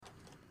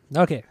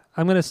Okay,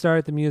 I'm going to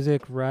start the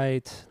music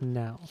right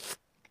now.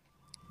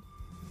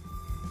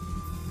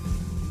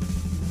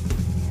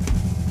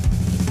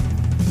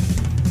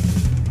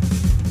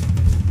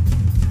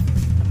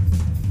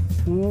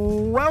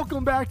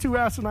 Welcome back to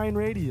Asinine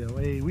Radio,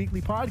 a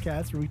weekly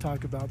podcast where we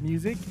talk about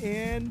music,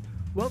 and,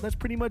 well, that's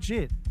pretty much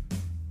it.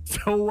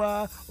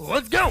 So,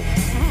 let's go!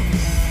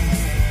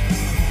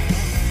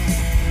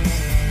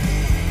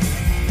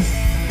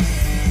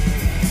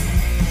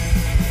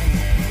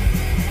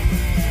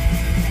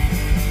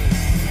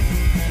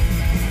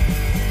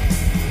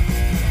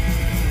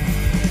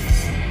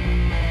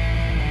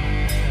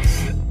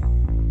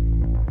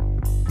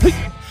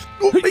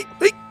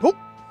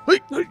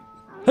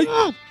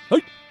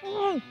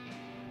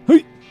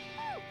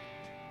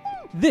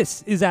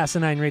 This is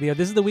Asinine Radio.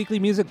 This is the weekly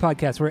music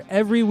podcast where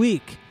every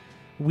week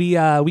we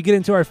get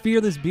into our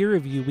Fearless Beer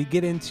Review. We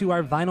get into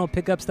our vinyl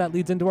pickups that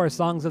leads into our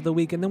songs of the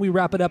week, and then we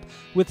wrap it up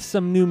with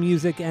some new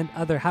music and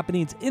other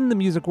happenings in the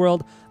music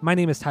world. My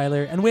name is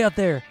Tyler, and way out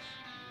there,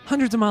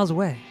 hundreds of miles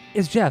away,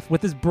 is Jeff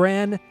with his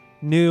brand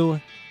new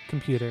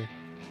computer.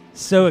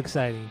 So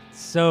exciting.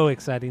 So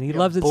exciting. He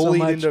loves it so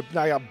much.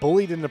 I got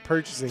bullied into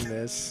purchasing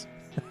this.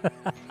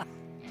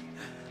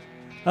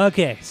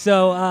 Okay,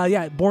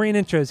 so boring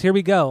intros. Here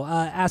we go.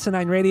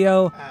 Asinine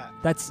Radio.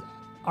 That's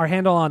our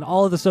handle on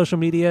all of the social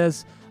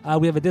medias.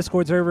 We have a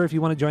Discord server. If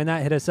you want to join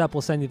that, hit us up.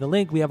 We'll send you the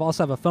link. We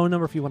also have a phone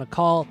number if you want to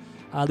call.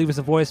 Leave us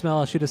a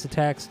voicemail. Shoot us a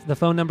text. The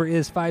phone number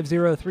is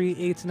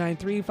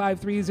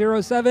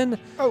 503-893-5307.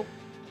 Oh.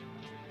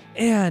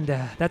 And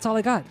that's all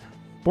I got.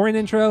 Boring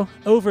intro.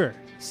 Over.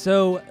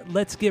 So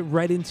let's get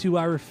right into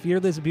our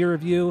Fearless Beer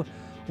Review.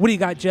 What do you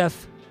got,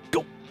 Jeff?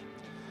 Go.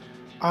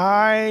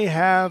 I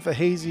have a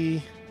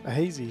hazy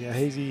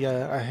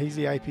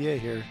IPA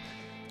here.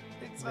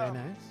 It's Very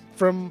nice.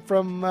 from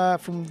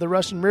the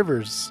Russian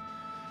Rivers,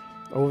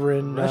 over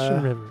in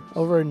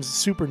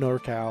Super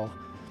NorCal.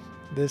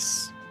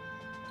 This,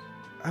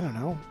 I don't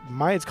know.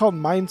 It's called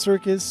Mind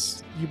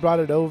Circus. You brought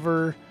it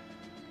over.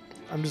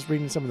 I'm just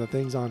reading some of the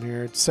things on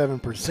here. It's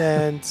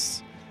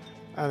 7%.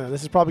 I don't know.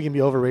 This is probably gonna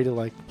be overrated,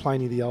 like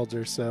Pliny the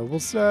Elder. So we'll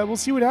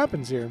see what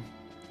happens here.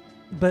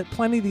 But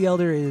Pliny the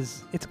Elder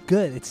it's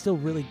good. It's still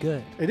really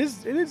good.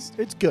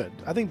 It's good.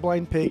 I think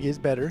Blind Pig is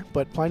better,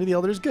 but Pliny the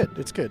Elder is good.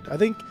 It's good. I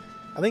think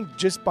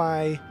just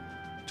by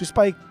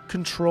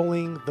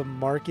controlling the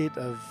market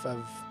of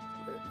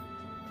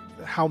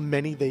how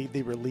many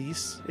they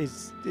release,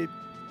 it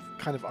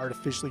kind of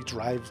artificially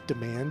drives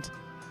demand.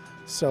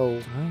 So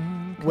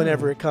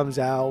whenever it comes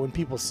out, when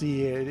people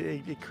see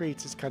it, it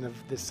creates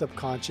this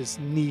subconscious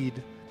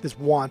need, this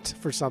want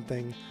for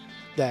something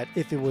that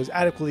if it was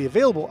adequately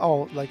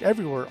available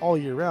everywhere all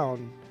year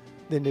round,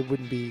 then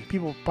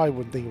people probably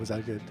wouldn't think it was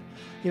that good.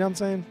 You know what I'm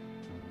saying?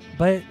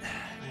 But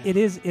it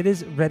is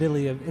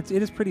readily, it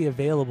is pretty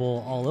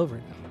available all over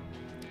now.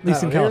 At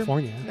least in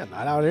California. Yeah,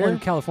 not out here. Or in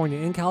California,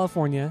 in the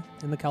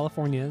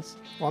Californias.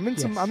 Well, I'm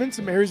in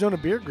some Arizona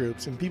beer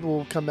groups, and people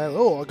will come back.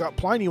 Oh, I got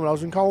Pliny when I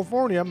was in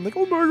California. I'm like,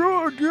 oh my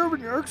god, do you have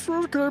any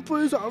extras? Can I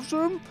please have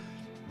some?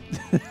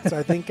 So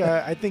I think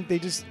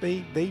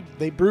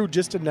they brew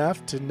just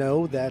enough to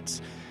know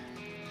that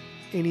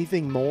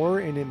anything more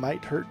and it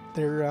might hurt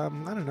their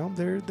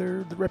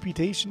their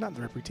reputation, not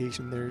the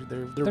reputation, their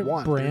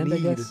want, brand, their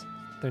need. I guess.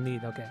 Their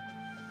need, okay.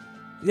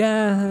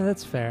 Yeah,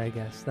 that's fair, I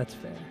guess. That's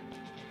fair.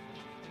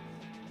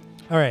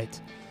 All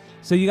right.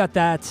 So you got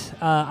that.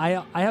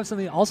 I have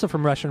something also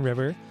from Russian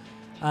River.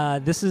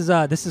 This is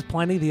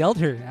Pliny the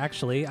Elder,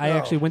 actually. I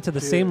actually went to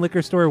the same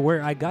liquor store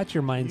where I got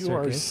your Mind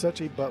Circus. You are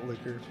such a butt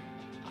licker.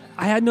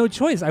 I had no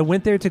choice. I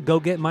went there to go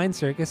get Mind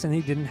Circus, and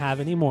he didn't have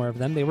any more of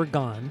them. They were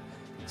gone.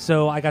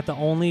 So I got the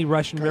only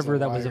Russian River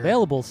that was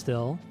available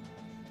still,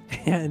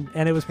 and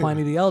it was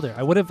Pliny the Elder.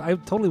 I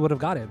totally would have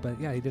got it, but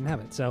yeah, he didn't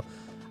have it. So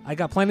I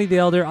got Pliny the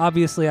Elder.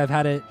 Obviously, I've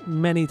had it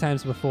many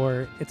times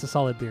before. It's a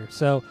solid beer.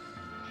 So,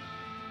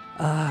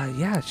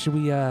 should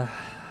we? I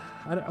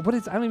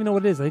don't even know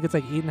what it is. I think it's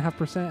like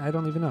 8.5%. I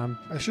don't even know.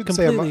 I should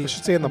say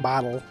on the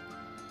bottle.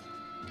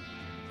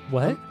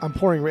 What? I'm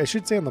pouring. It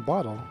should say on the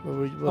bottle.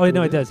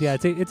 No, it does. Yeah,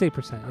 it's 8%. It's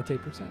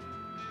 8%.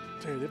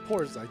 Dude, it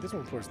pours this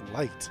one pours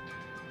light.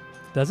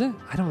 Does it?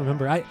 I don't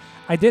remember. I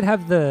did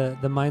have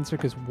the Mind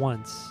Circus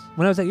once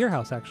when I was at your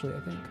house. Actually,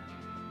 I think.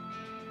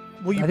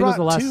 Well, you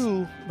brought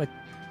two,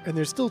 and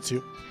there's still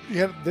two. You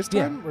had this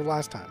time or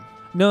last time?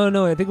 No.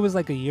 I think it was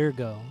like a year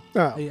ago.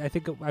 Oh. I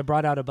think I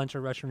brought out a bunch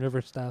of Russian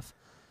River stuff,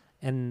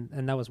 and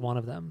that was one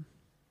of them.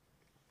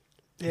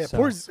 Yeah, it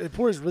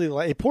pours really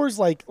light. It pours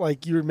like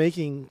you're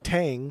making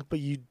Tang, but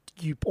you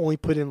only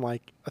put in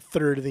like a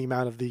third of the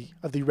amount of the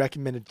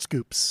recommended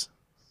scoops.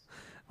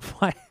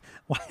 Why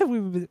have we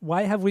been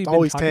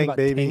always talking Tang, about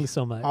baby. Tang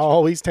so much?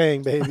 Always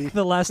Tang, baby.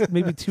 The last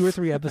maybe 2 or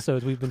 3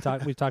 episodes we've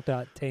talked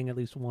about Tang at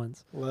least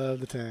once. Love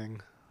the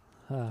Tang.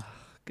 Oh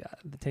God,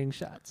 the Tang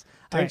shots.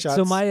 Tang shots.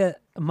 So my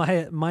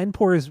mine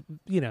pours,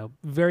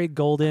 very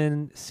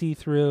golden, see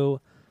through.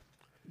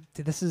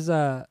 This is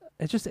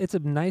it's a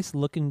nice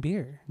looking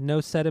beer.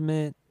 No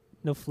sediment,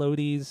 no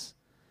floaties.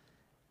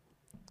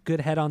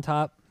 Good head on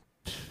top.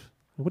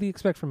 What do you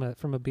expect from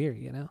a beer?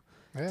 You know,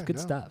 it's good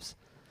stuffs.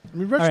 I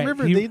mean, Russian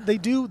River, they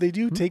do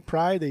take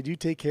pride. They do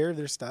take care of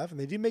their stuff, and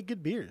they do make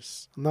good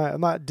beers.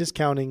 I'm not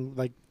discounting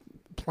like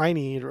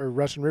Pliny or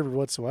Russian River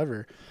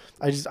whatsoever.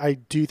 I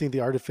do think they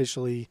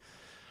artificially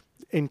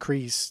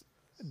increase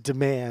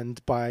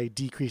demand by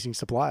decreasing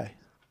supply,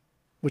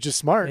 which is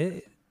smart.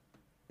 It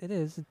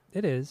is.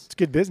 It's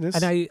good business.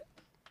 And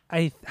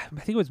I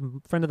think it was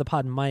a friend of the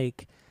pod,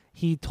 Mike.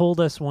 He told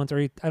us once, or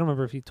I don't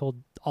remember if he told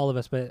all of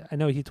us, but I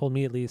know he told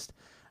me at least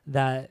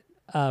that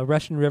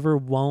Russian River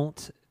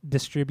won't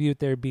distribute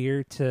their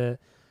beer to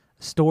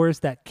stores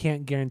that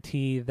can't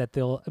guarantee that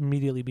they'll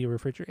immediately be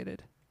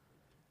refrigerated.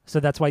 So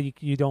that's why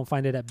you don't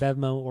find it at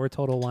Bevmo or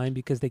Total Wine,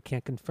 because they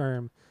can't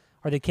confirm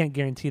or they can't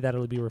guarantee that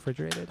it'll be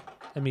refrigerated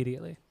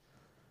immediately.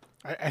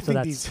 I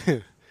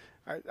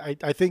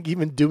think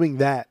even doing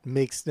that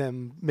makes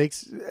the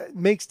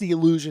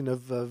illusion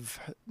of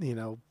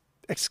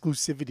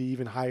exclusivity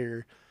even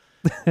higher.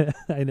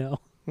 I know.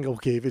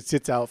 Okay, if it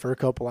sits out for a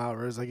couple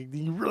hours, like,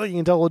 you really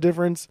can tell a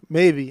difference?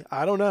 Maybe.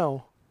 I don't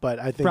know. But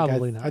I think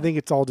probably not. I think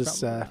it's all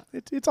just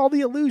it's all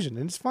the illusion,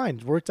 and it's fine.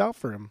 It worked out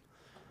for him.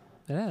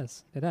 It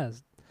has.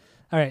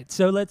 All right,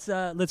 so let's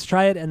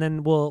try it, and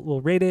then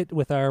we'll rate it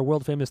with our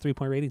world famous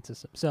 3-point rating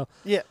system. So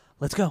yeah,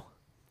 let's go.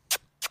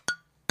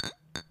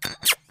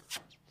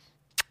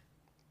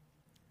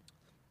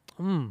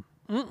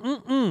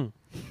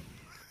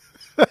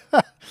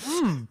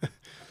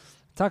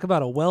 Talk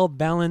about a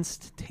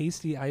well-balanced,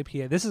 tasty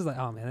IPA. This is like,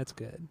 oh man, that's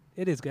good.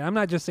 It is good. I'm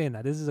not just saying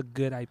that. This is a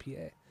good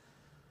IPA.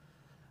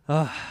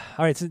 All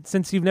right,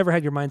 since you've never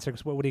had your Mind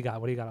Circus, what do you got?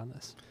 What do you got on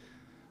this?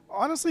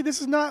 Honestly, this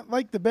is not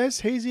like the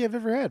best hazy I've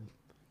ever had.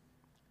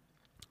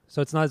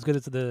 So it's not as good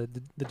as the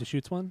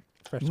Deschutes one?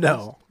 Fresh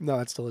No,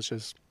 that's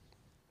delicious.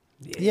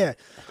 Yeah,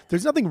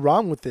 there's nothing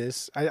wrong with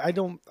this. I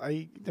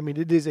mean,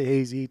 it is a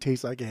hazy,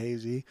 tastes like a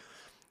hazy,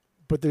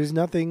 but there's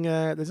nothing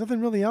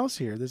really else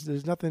here.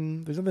 There's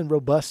nothing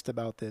robust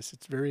about this.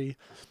 It's very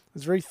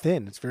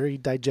thin. It's very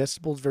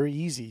digestible. It's very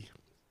easy.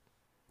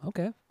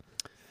 Okay.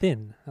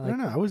 Thin. I don't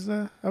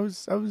know. I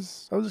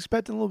was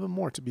expecting a little bit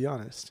more, to be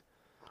honest.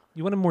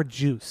 You wanted more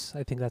juice.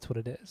 I think that's what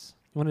it is.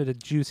 You wanted a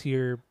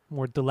juicier,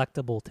 more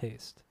delectable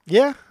taste.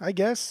 Yeah, I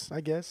guess.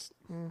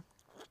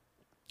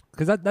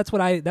 Because that's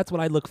what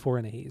I look for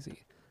in a hazy.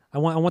 I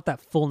want that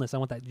fullness. I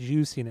want that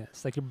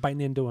juiciness, like you're biting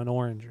into an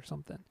orange or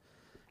something,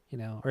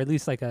 or at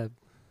least like a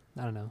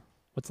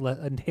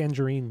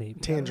tangerine maybe.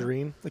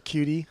 Tangerine, the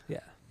cutie. Yeah,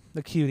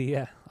 the cutie.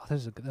 Yeah. Oh,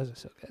 those are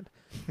so good.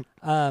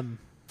 All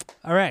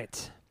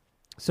right.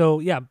 So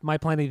yeah, my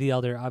Pliny the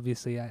Elder.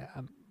 Obviously,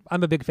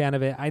 I'm a big fan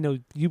of it. I know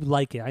you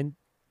like it.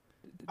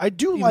 I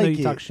do like it. Even though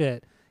you talk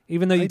shit.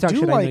 Even though you talk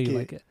shit, I know you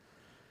like it.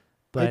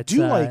 But I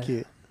do like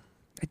it.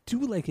 I do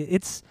like it.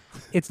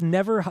 It's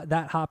never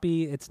that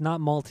hoppy. It's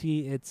not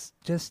malty. It's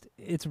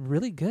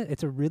really good.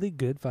 It's a really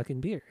good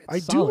fucking beer.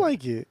 It's solid. Do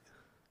like it.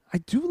 I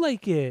do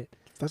like it.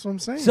 That's what I'm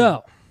saying.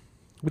 So,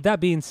 with that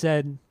being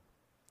said,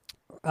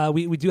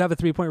 we do have a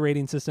 3-point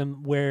rating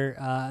system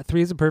where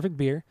 3 is a perfect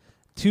beer,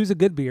 2 is a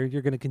good beer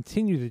you're going to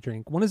continue to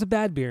drink, 1 is a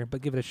bad beer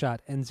but give it a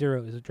shot, and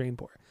 0 is a drain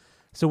pour.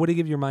 So what do you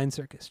give your Mind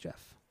Circus,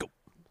 Jeff? Go.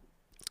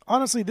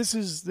 Honestly, this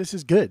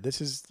is good.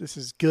 This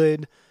is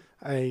good.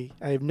 I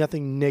have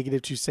nothing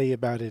negative to say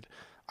about it.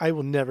 I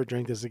will never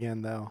drink this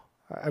again, though.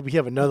 We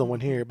have another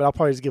one here, but I'll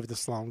probably just give it to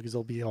Sloan because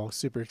they'll be all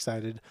super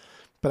excited.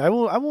 But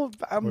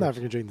I'm never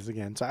gonna drink this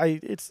again. So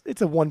it's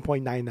a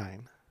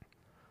 1.99.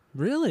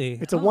 Really?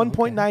 It's a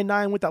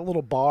 1.99 with that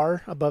little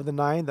bar above the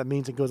 9. That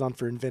means it goes on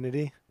for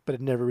infinity, but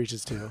it never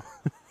reaches 2. Okay.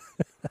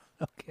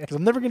 Because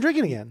I'm never gonna drink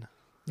it again.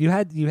 You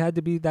had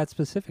to be that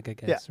specific, I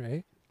guess,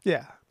 right?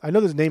 Yeah. I know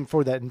there's a name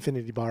for that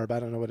infinity bar, but I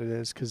don't know what it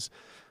is because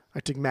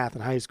I took math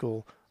in high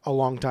school a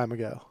long time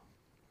ago.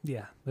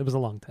 Yeah, it was a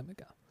long time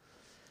ago.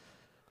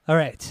 All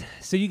right.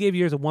 So you gave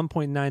yours a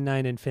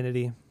 1.99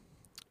 infinity.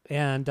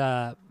 And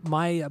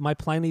my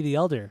Pliny the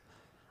Elder,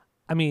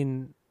 I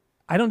mean,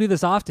 I don't do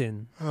this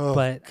often,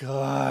 but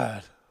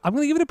God, I'm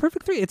going to give it a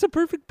perfect 3. It's a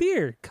perfect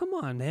beer. Come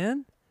on,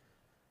 man.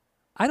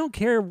 I don't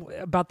care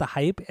about the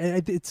hype.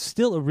 It's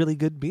still a really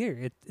good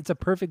beer. It's a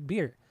perfect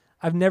beer.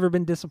 I've never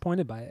been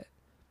disappointed by it.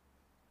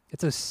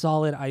 It's a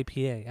solid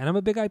IPA, and I'm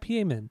a big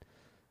IPA man.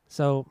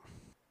 So,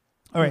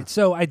 all right.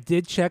 So I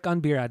did check on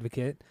Beer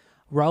Advocate.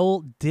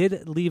 Raul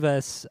did leave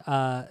us,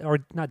 or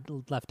not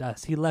left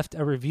us. He left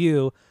a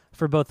review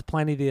for both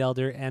Pliny the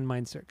Elder and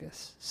Mind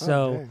Circus.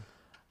 So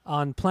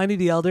on Pliny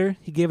the Elder,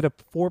 he gave it a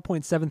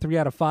 4.73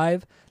 out of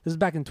 5. This is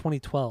back in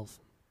 2012.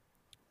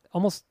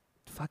 Almost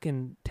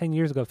fucking 10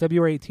 years ago,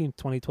 February 18th,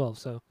 2012.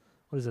 So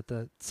what is it,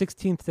 the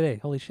 16th today?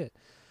 Holy shit.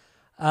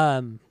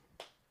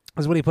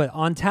 Is what he put.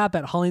 On tap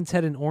at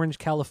Hollingshead in Orange,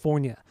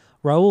 California.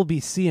 Raul will be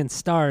seeing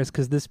stars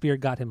because this beer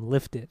got him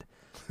lifted.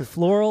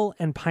 Floral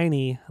and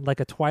piney, like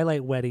a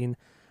twilight wedding.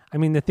 I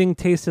mean, the thing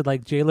tasted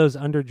like J-Lo's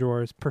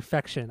underdrawers.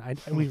 Perfection.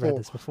 We've read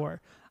this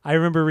before. I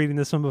remember reading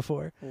this one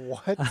before.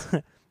 What?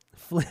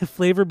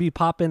 Flavor be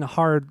poppin'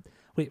 hard.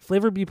 Wait,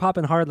 flavor be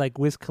poppin' hard like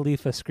Wiz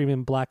Khalifa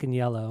screaming black and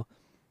yellow.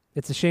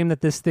 It's a shame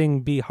that this thing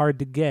be hard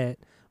to get,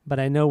 but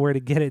I know where to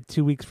get it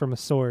 2 weeks from a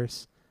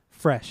source,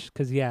 fresh.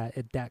 Because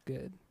it that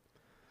good.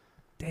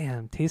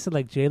 Damn, tasted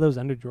like J-Lo's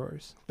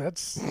underdrawers.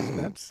 That's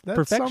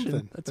perfection.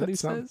 Something. That's what he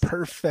says.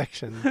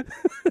 Perfection.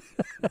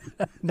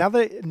 Now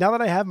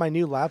that I have my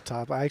new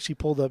laptop, I actually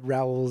pulled up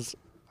Raul's.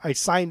 I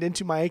signed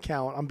into my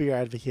account on Beer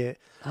Advocate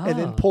and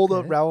then pulled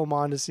up Raul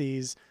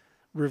Mondesi's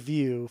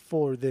review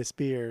for this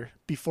beer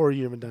before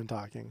you even done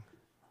talking.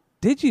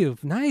 Did you?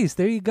 Nice.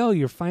 There you go.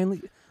 You're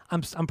finally.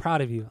 I'm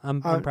proud of you.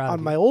 I'm proud of you.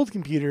 On my old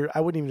computer,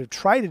 I wouldn't even have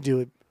tried to do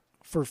it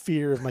for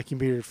fear of my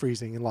computer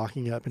freezing and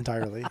locking up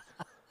entirely.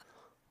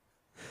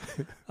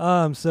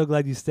 I'm so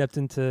glad you stepped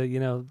into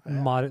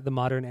the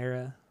modern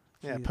era.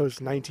 Yeah,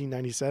 post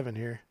 1997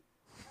 here.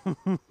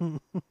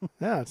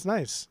 Yeah, it's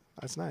nice.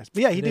 That's nice.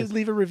 But yeah, he did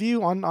leave a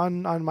review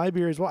on my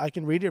beer as well. I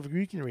can read it if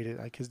you can read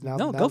it because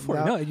go for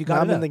it. No, you got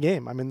it. I'm in the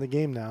game. I'm in the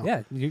game now.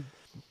 Yeah,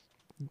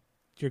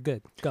 you're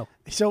good. Go.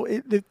 So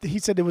he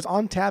said it was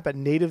on tap at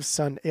Native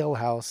Son Ale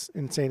House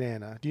in St.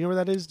 Anna. Do you know where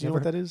that is? Do you know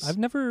what that is? I've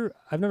never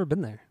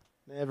been there.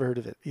 Never heard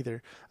of it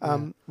either.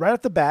 Right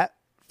off the bat,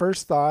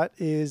 first thought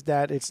is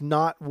that it's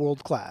not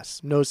world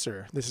class. No,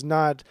 sir. This is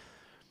not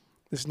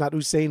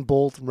Usain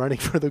Bolt running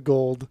for the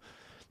gold.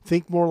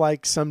 Think more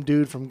like some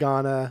dude from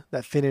Ghana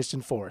that finished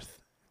in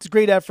fourth. It's a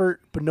great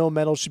effort, but no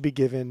medal should be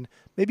given.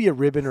 Maybe a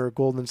ribbon or a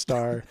golden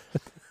star.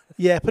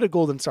 Yeah, put a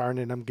golden star in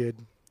it and I'm good.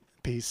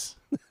 Peace.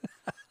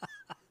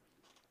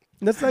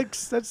 That's kind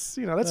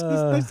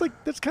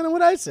of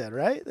what I said,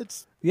 right?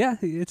 It's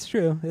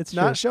true. It's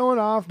not showing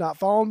off, not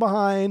falling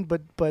behind,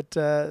 but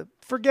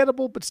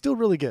forgettable, but still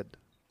really good.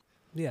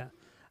 Yeah,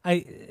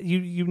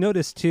 you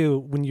notice too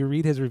when you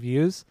read his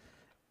reviews,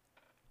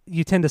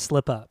 you tend to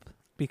slip up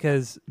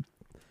because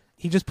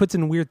he just puts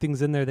in weird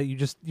things in there that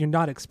you're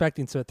not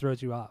expecting, so it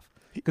throws you off.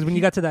 Because when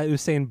you got to that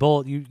Usain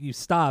Bolt, you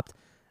stopped,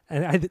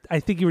 and I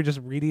think you were just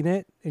reading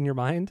it in your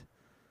mind.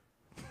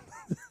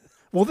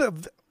 Well,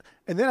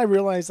 and then I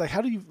realized, like,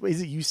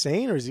 is it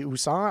Usain or is it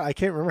Usain? I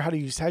can't remember how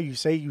you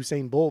say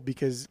Usain Bolt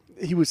because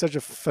he was such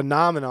a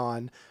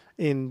phenomenon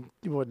in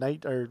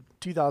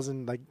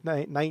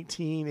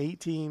 2019,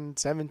 18,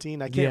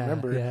 17. I can't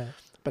remember. Yeah.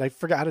 But I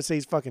forgot how to say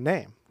his fucking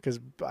name because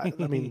I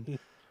mean,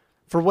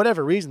 for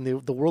whatever reason,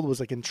 the world was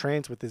like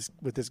entranced with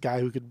this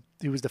guy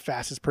who was the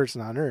fastest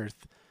person on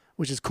earth,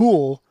 which is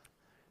cool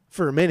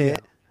for a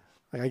minute.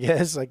 Yeah. Like, I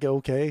guess, like,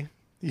 okay.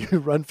 You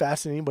run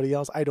faster than anybody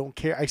else. I don't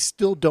care. I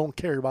still don't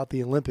care about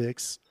the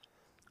Olympics.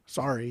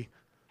 Sorry.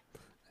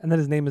 And then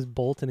his name is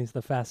Bolt, and he's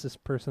the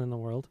fastest person in the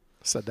world.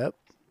 Said that.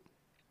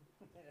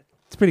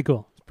 It's pretty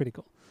cool.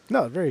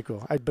 No, very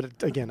cool.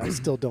 But again, I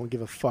still don't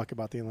give a fuck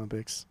about the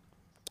Olympics.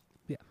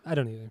 Yeah, I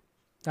don't either.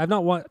 I've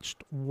not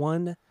watched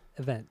one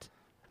event.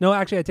 No,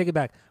 actually, I take it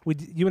back.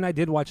 You and I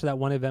did watch that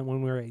one event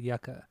when we were at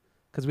Yucca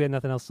because we had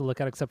nothing else to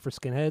look at except for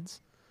skinheads.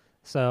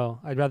 So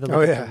I'd rather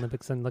look at the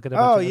Olympics than look at a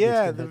bunch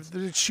of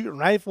they're shooting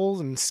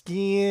rifles and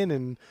skiing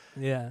and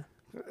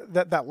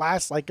that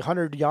last like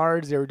 100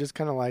 yards they were just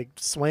kind of like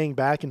swaying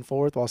back and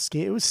forth while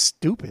skiing. It was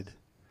stupid.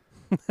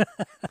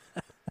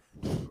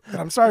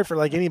 I'm sorry for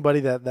like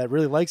anybody that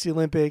really likes the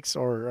Olympics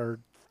or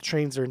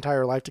trains their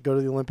entire life to go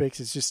to the Olympics.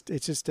 It's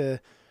just I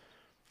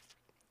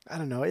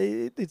don't know.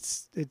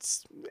 It's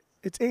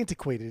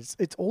antiquated.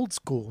 It's old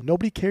school.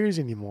 Nobody cares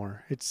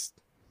anymore. It's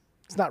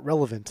not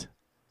relevant.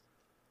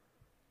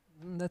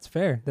 That's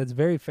fair. That's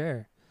very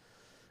fair.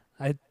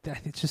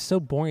 It's just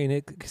so boring.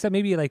 Except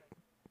maybe like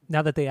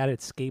now that they added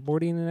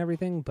skateboarding and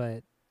everything,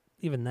 but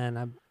even then,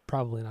 I'm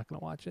probably not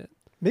going to watch it.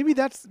 Maybe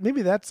that's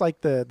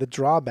like the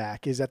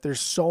drawback is that there's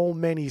so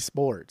many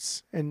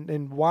sports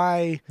and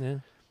why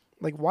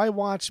why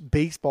watch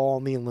baseball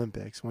in the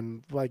Olympics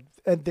when like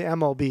the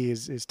MLB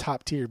is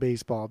top tier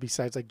baseball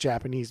besides like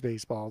Japanese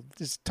baseball,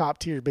 just top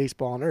tier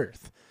baseball on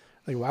earth.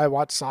 Like why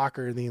watch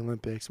soccer in the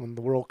Olympics when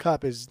the World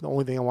Cup is the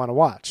only thing I want to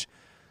watch?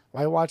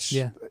 Why watch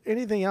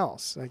anything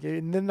else? Like,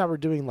 and then now we're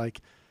doing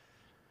like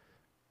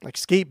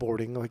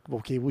skateboarding. Like,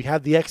 okay, we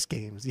have the X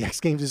Games. The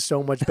X Games is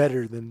so much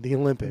better than the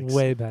Olympics.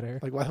 Way better.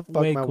 Like, why the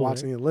fuck am I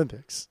watching the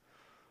Olympics?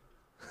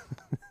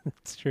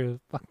 It's true.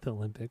 Fuck the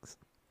Olympics.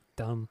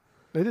 Dumb.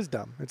 It is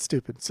dumb. It's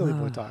stupid. Silly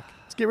boy talk.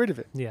 Let's get rid of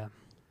it. Yeah.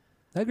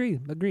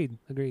 Agreed.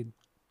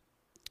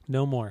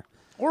 No more.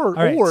 Or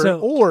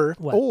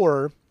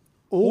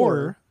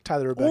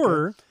Tyler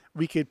Rebecca.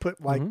 We could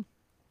put like. Mm-hmm.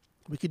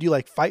 We could do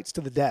like fights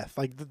to the death,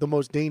 like the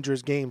most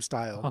dangerous game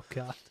style. Oh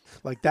God!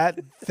 Like that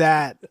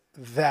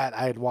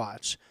I'd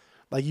watch.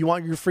 Like you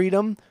want your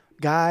freedom,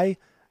 guy,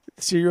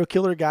 serial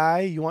killer guy.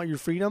 You want your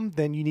freedom,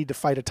 then you need to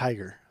fight a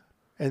tiger,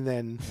 and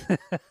then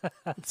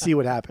see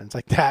what happens.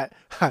 Like that,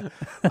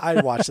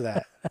 I'd watch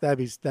that.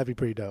 That'd be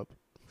pretty dope.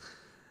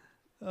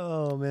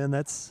 Oh man,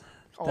 that's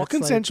all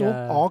consensual.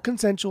 Like, all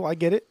consensual. I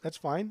get it. That's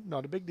fine.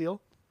 Not a big deal.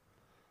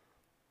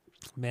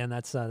 Man,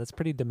 that's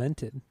pretty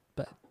demented,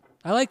 but.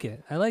 I like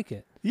it.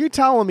 You're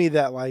telling me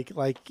that like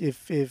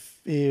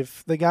if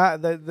the guy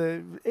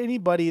the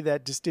anybody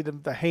that just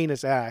did the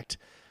heinous act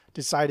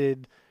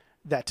decided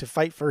that to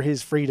fight for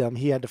his freedom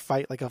he had to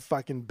fight like a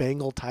fucking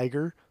Bengal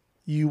tiger,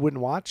 you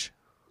wouldn't watch?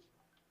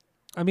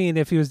 I mean,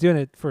 if he was doing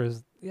it for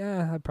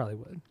Yeah, I probably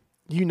would.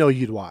 You know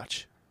you'd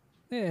watch.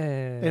 Yeah.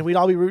 And we'd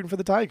all be rooting for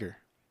the tiger.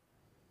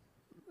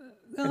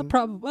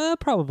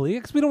 Probably,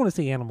 because we don't want to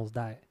see animals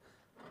die.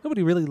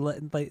 Nobody really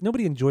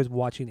nobody enjoys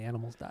watching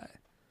animals die.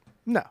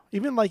 No,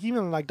 even like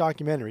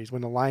documentaries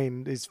when the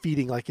lion is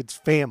feeding like its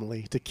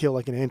family to kill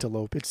like an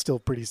antelope, it's still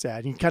pretty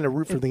sad. You kind of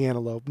root for the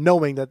antelope,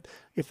 knowing that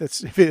if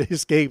it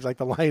escapes, like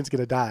the lion's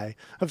gonna die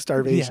of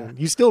starvation.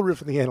 Yeah. You still root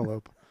for the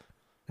antelope.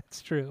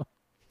 That's true.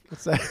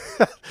 That's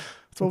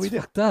what we do.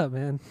 Fucked up,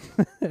 man.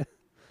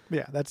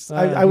 Yeah, that's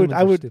I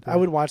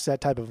would watch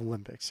that type of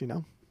Olympics. You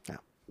know. Yeah.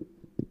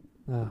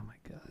 Oh my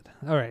god.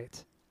 All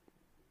right.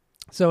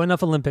 So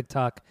enough Olympic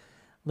talk.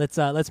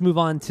 Let's move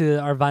on to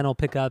our vinyl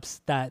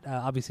pickups. That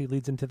obviously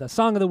leads into the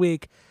song of the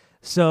week.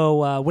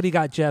 So what do you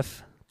got,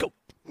 Jeff? Go.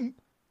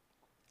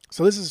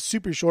 So this is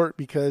super short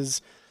because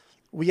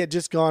we had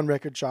just gone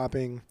record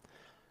shopping,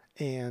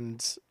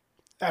 and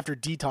after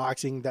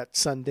detoxing that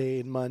Sunday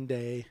and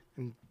Monday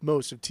and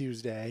most of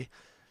Tuesday,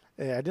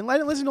 I didn't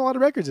listen to a lot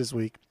of records this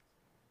week.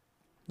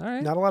 All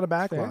right. Not a lot of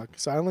backlog.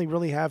 So I only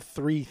really have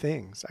 3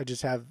 things. I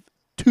just have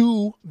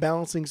 2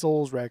 Balancing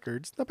Souls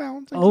records. The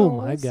Balancing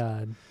Souls. My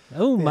God.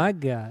 My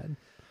God.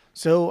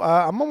 So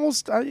I'm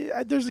almost,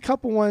 there's a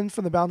couple ones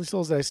from the Balancing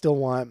Souls that I still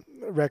want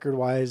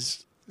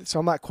record-wise. So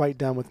I'm not quite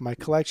done with my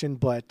collection,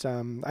 but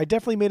I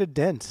definitely made a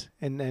dent.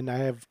 And I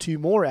have 2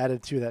 more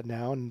added to that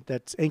now, and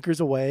that's Anchors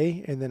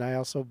Away. And then I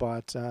also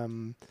bought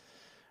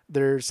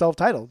their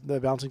self-titled, the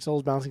Balancing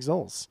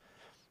Souls.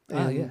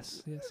 And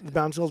yes. The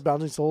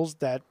Balancing Souls,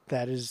 that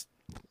is,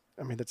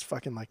 I mean, that's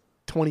fucking like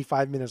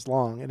 25 minutes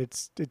long, and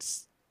it's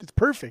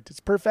perfect. It's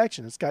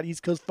perfection. It's got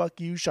East Coast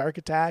Fuck You, Shark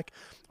Attack,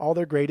 all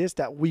their greatest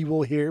that we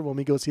will hear when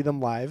we go see them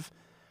live.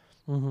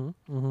 Mm-hmm,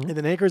 mm-hmm. And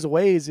then Anchors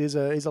Away is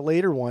a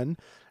later one,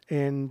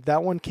 and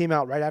that one came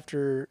out right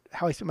after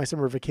How I Spent My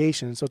Summer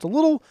Vacation. So it's a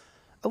little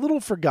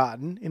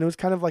forgotten, and it was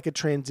kind of like a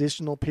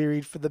transitional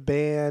period for the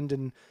band,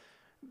 and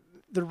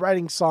they're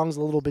writing songs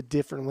a little bit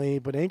differently.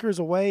 But Anchors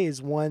Away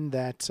is one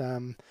that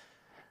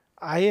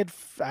I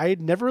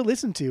had never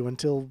listened to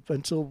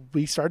until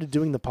we started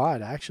doing the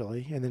pod,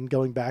 actually, and then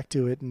going back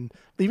to it. And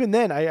even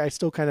then, I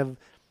still kind of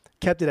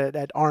kept it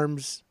at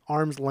arm's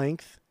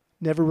length.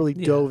 Never really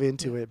dove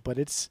into it, but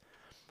it's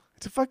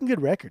a fucking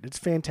good record. It's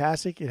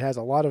fantastic. It has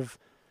a lot of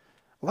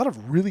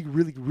really,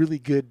 really, really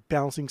good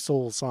Balancing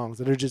Souls songs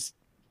that are just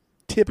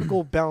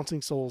typical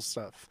Balancing Souls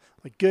stuff.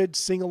 Like good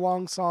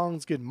sing-along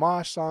songs, good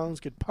mosh songs,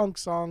 good punk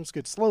songs,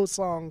 good slow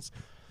songs.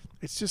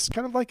 It's just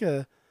kind of like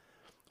a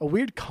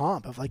weird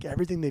comp of like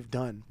everything they've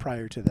done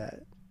prior to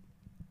that.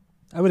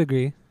 I would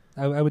agree.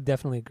 I would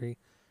definitely agree.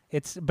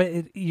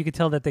 You could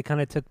tell that they kind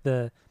of took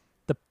the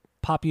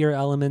poppier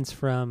elements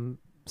from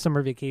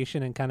Summer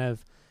Vacation and kind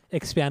of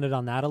expanded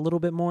on that a little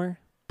bit more,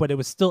 but it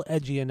was still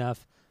edgy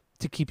enough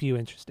to keep you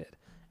interested,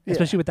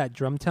 especially with that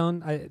drum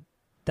tone.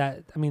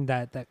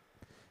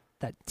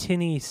 That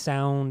tinny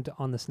sound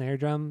on the snare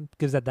drum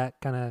gives that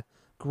kind of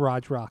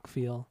garage rock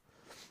feel,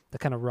 the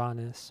kind of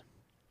rawness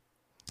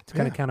to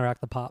kind of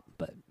counteract the pop.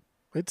 But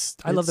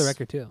I love the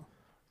record too.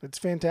 It's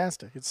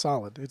fantastic. It's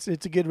solid. It's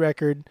a good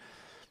record.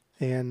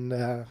 And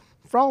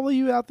for all of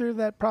you out there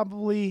that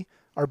probably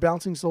are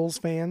Balancing Souls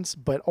fans,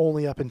 but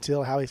only up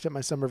until How I Spent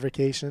My Summer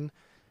Vacation,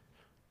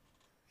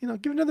 give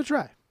it another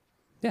try.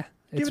 Yeah,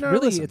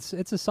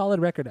 it's a solid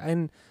record.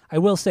 And I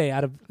will say,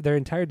 out of their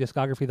entire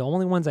discography, the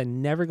only ones I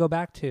never go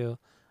back to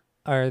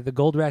are the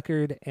Gold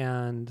record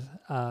and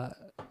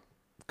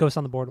Ghost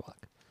on the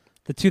Boardwalk,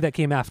 the 2 that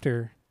came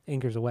after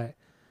Anchors Away.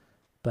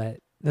 But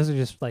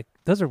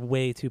those are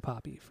way too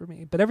poppy for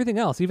me. But everything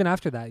else, even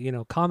after that,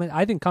 Comet,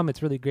 I think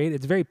Comet's really great.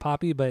 It's very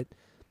poppy, but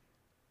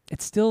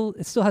it still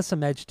has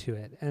some edge to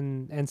it,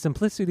 and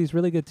Simplicity is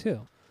really good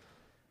too.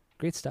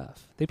 Great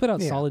stuff. They put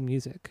out solid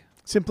music.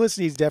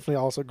 Simplicity's definitely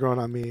also grown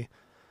on me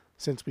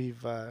since we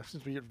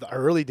the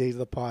early days of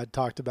the pod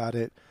talked about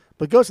it.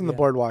 But Ghost on the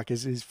Boardwalk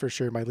is for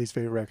sure my least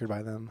favorite record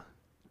by them.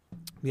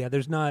 Yeah,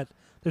 there's not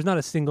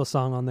a single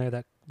song on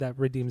there that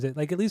redeems it.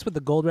 Like, at least with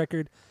the Gold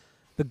record,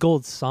 the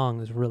Gold song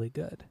is really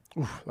good.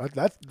 Oof,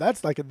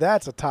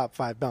 that's a top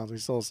 5 Balancing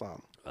Souls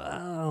song.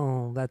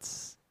 Oh,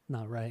 that's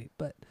not right,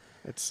 but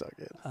it's so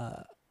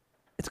good.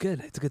 It's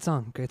good. It's a good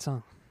song. Great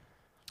song.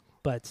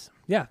 But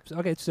yeah,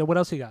 okay. So what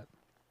else you got?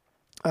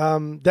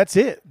 That's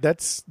it.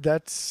 That's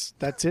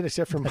it.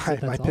 Except for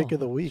my pick of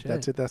the week. Shit.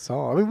 That's it. That's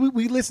all. I mean,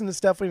 we listen to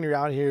stuff when you're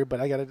out here,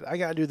 but I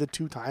gotta do the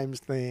 2 times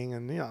thing,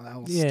 and that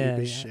whole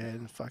stupid shit.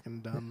 And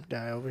fucking dumb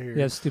guy over here.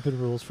 You have stupid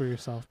rules for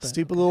yourself.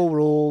 Stupid little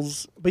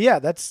rules. But yeah,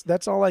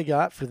 that's all I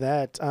got for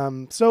that.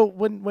 So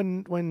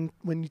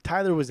when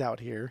Tyler was out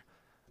here,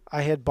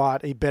 I had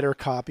bought a better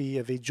copy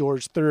of a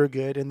George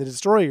Thorogood and the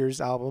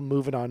Destroyers album,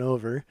 Moving On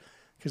Over,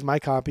 because my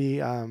copy,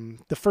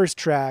 the first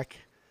track,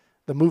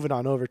 the Moving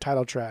On Over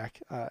title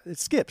track, it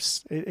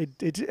skips.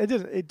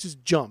 It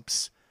just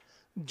jumps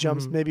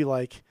maybe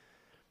like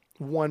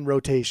 1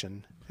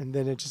 rotation, and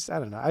then it just, I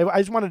don't know.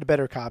 I just wanted a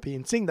better copy,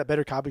 and seeing that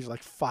better copy is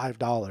like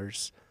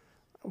 $5.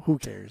 Who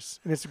cares?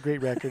 And it's a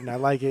great record, and I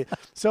like it.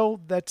 So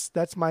that's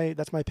my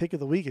pick of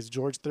the week is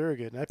George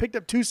Thorogood, and I picked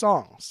up 2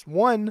 songs.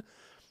 One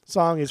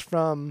song is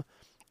from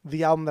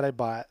the album that I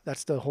bought.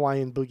 That's the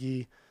Hawaiian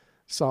Boogie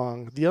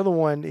song. The other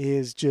one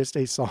is just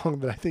a song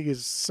that I think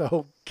is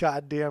so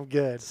goddamn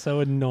good. So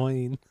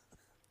annoying.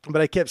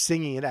 But I kept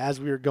singing it as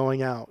we were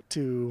going out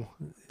to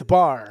the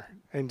bar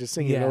and just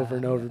singing it over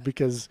and over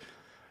because,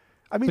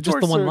 I mean, but just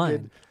George the one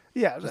Thorogood, line.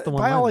 Yeah,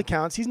 by all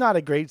accounts, he's not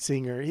a great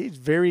singer. He's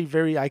very,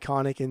 very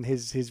iconic in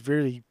his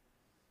very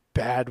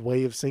bad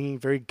way of singing,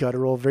 very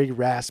guttural, very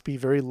raspy,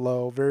 very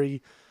low,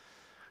 very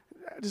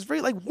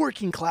like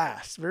working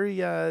class, very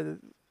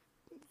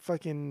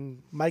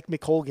fucking Mike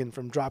McColgan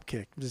from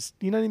Dropkick. Just,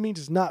 you know what I mean?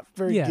 Just not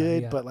very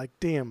good, but like,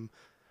 damn,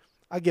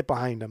 I'll get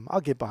behind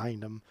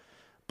him.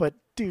 But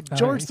dude,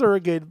 George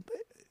Thorogood,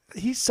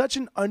 he's such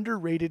an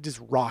underrated just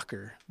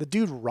rocker. The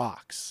dude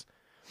rocks.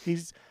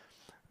 He's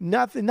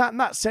not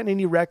setting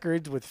any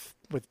records with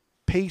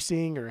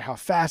pacing or how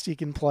fast he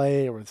can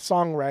play or with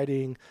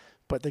songwriting,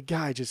 but the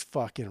guy just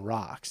fucking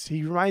rocks.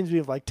 He reminds me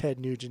of like Ted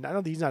Nugent. I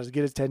don't think he's not as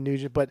good as Ted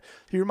Nugent, but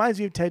he reminds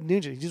me of Ted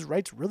Nugent. He just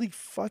writes really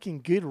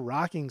fucking good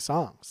rocking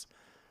songs.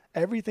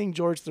 Everything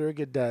George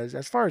Thorogood does,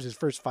 as far as his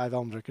first 5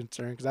 albums are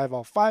concerned, because I have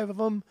all 5 of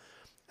them,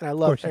 and I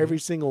love every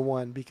single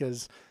one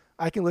because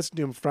I can listen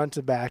to him front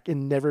to back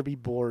and never be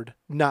bored,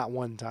 not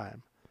one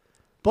time.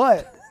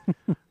 But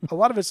a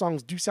lot of his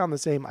songs do sound the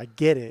same. I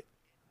get it,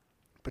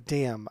 but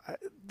damn,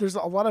 there's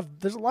a lot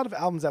of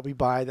albums that we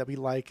buy that we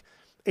like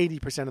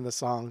 80% of the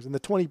songs, and the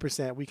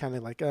 20% we kind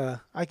of like.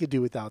 I could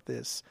do without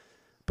this,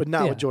 but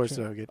not with George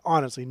Thorogood.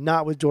 Honestly,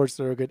 not with George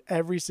Thorogood.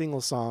 Every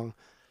single song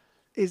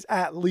is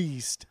at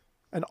least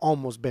an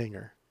almost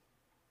banger.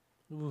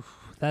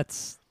 Oof,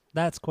 that's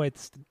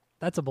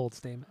a bold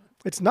statement.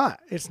 It's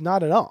not. It's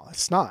not at all.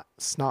 It's not.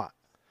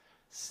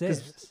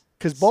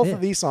 Because both of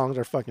these songs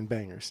are fucking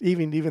bangers.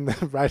 Even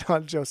the Ride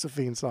On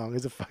Josephine song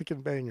is a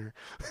fucking banger.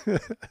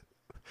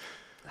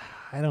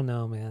 I don't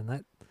know,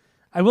 man.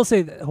 I will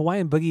say that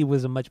Hawaiian Boogie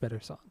was a much better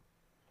song.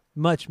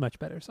 Much, much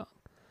better song.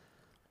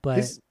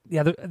 But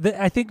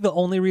I think the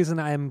only reason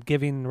I'm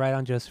giving Ride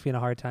On Josephine a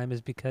hard time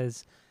is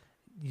because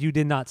you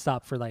did not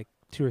stop for like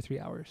 2 or 3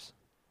 hours.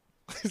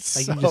 It's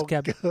like so you just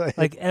kept good.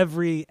 like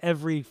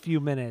every few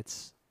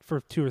minutes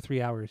for 2 or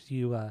 3 hours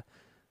you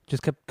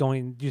just kept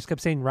going. You just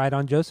kept saying "Ride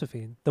On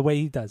Josephine" the way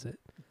he does it.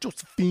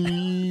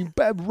 Josephine,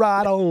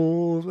 ride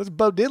on. That's a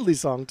Bo Diddley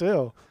song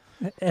too.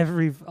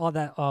 All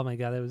that. Oh my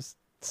god, that was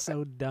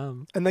so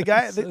dumb. And the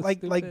guy, so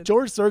like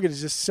George Thorogood,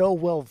 is just so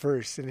well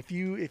versed. And if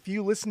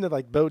you listen to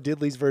like Bo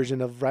Diddley's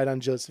version of "Ride On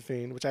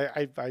Josephine," which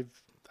I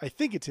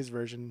think it's his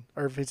version,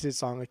 or if it's his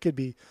song, it could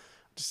be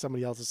just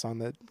somebody else's song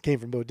that came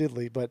from Bo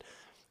Diddley. But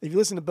if you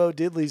listen to Bo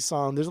Diddley's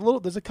song,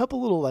 there's a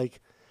couple little like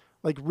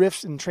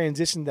riffs and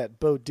transition that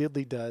Bo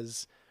Diddley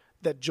does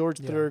that George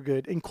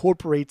Thorogood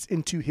incorporates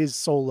into his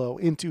solo,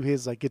 into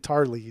his like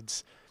guitar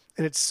leads.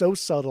 And it's so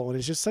subtle, and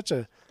it's just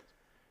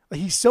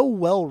he's so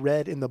well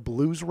read in the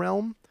blues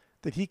realm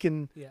that he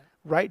can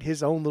write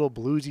his own little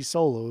bluesy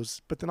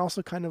solos, but then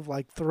also kind of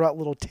like throw out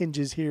little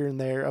tinges here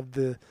and there of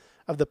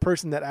the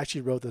person that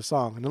actually wrote the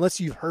song. And unless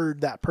you've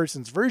heard that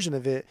person's version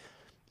of it,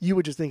 you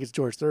would just think it's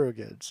George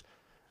Thorogood's.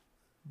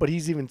 But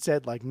he's even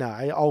said like, nah,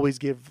 I always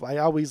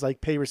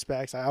like pay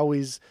respects. I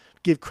always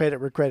give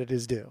credit where credit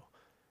is due.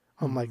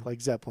 Unlike like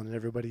Zeppelin and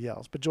everybody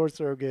else. But George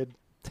Thorogood,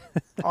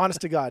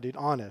 honest to God, dude,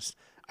 honest.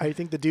 I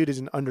think the dude is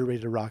an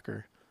underrated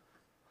rocker.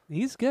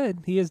 He's good.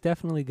 He is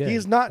definitely good. He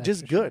is not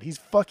just good. He's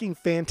fucking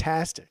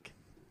fantastic.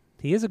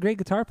 He is a great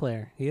guitar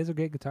player.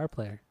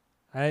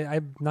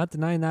 I'm not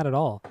denying that at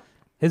all.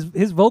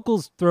 His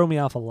vocals throw me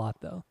off a lot,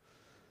 though.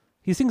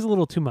 He sings a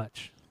little too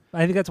much.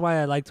 I think that's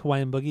why I liked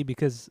Hawaiian Boogie,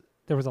 because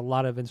there were a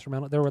lot of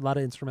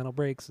instrumental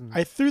breaks. And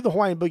I threw the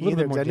Hawaiian Boogie in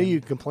there because I knew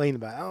you'd complain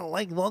about it. I don't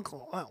like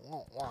vocal.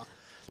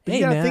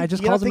 Hey, man, I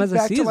just called him as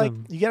I see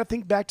him. You got to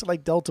think back to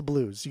like Delta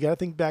Blues. You got to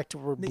think back to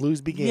where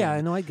blues began. Yeah,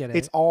 I know, I get it.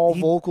 It's all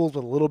vocals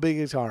with a little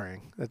bit of guitaring.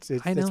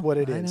 That's what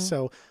it is.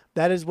 So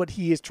that is what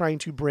he is trying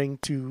to bring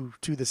to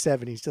the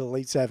 70s, to the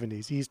late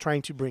 70s. He's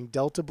trying to bring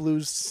Delta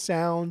Blues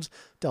sounds,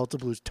 Delta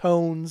Blues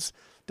tones,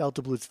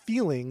 Delta Blues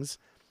feelings,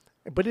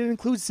 but it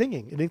includes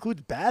singing. It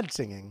includes bad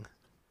singing.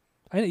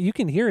 You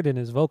can hear it in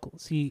his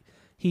vocals. You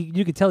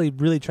could tell he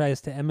really tries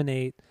to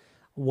emanate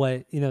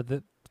what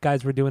the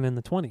guys were doing in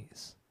the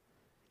 20s.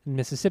 In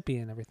Mississippi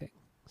and everything.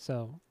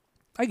 So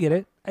I get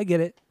it. I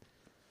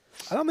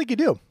don't think you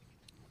do.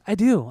 I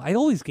do. I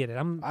always get it.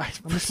 I'm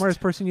the smartest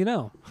person you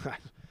know.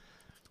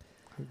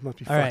 It must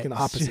be fucking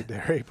opposite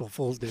there. April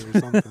Fool's Day or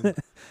something.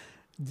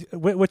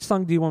 Which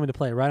song do you want me to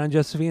play? Ride On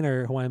Josephine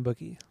or Hawaiian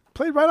Boogie?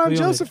 Play Ride On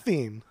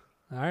Josephine.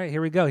 All right,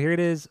 here we go. Here it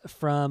is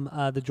from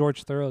the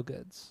George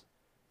Thorogoods.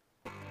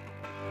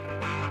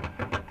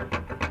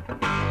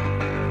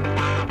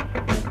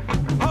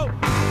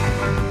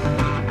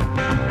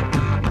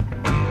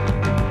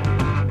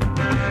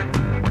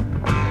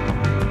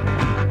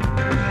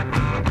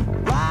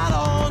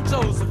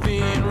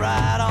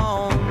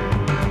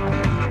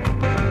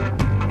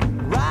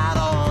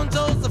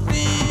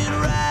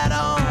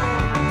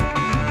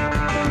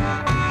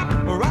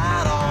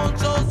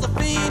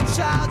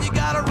 Child, you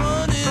got a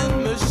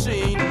running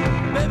machine.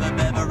 Baby,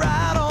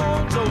 ride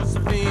on,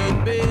 Josephine.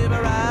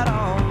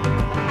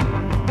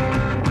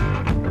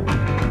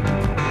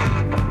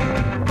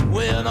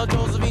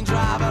 ain't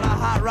driving a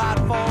hot rod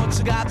Ford.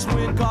 She got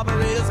twin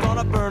carburetors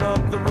gonna burn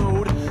up the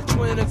road.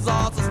 Twin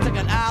exhausts are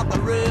sticking out the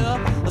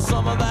rear.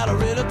 Some of that'll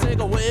really take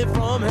away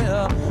from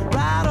here.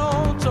 Ride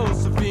on,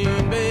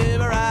 Josephine, baby,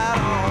 ride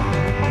on.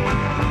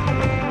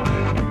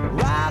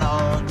 Ride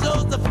on,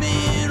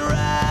 Josephine,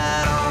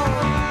 ride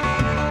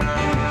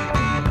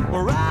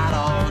on. Ride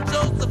on,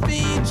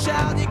 Josephine,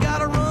 child, you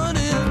got a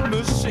running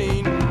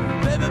machine.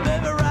 Baby,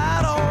 baby,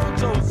 ride on,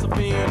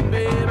 Josephine,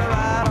 baby,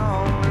 ride on.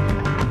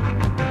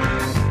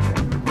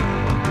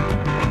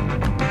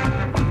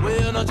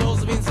 Well, now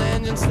Josephine's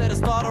engine said it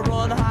started to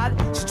run hot.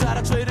 She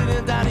tried to trade it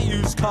in down a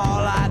used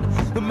car lot.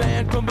 The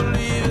man couldn't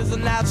believe his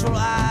natural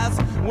eyes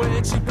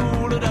when she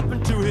pulled it up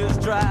into his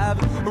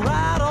drive.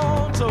 Ride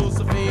on,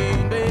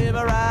 Josephine, baby,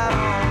 ride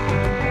on.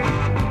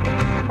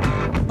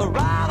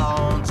 Ride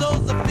on,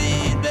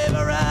 Josephine, baby,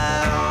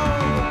 ride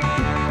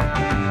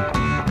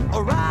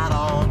on. Ride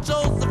on,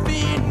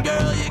 Josephine,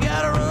 girl, you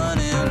got a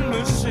running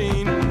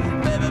machine.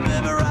 Baby,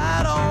 baby,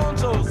 ride on,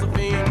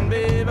 Josephine,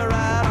 baby,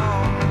 ride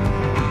on.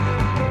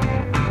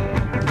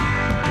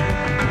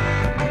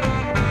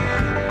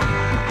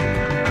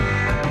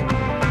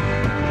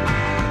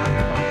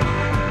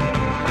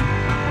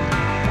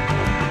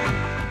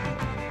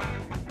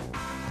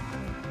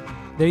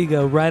 There you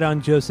go. Right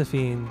on,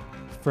 Josephine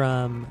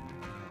from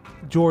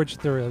George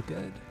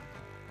Thorogood.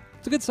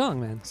 It's a good song,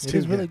 man. It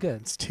is really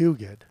good. It's too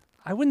good.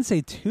 I wouldn't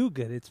say too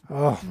good. It's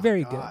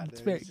very good.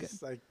 It's very good.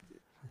 Like,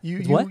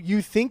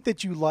 you think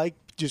that you like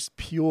just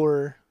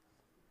pure,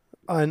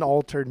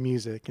 unaltered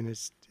music, and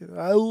it's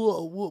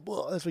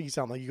that's what you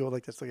sound like. You go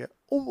like this, like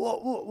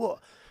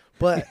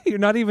but you're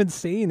not even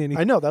saying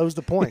anything. I know that was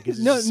the point.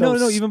 No,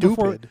 even stupid.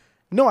 before.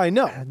 No, I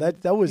know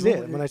that was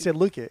it. When I said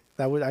look it,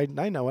 that was I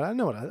know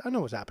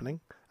what's happening.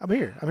 I'm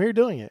here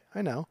doing it.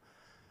 I know.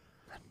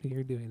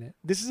 You're doing it.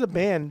 This is a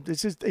band.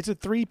 It's a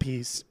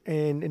 3-piece,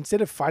 and instead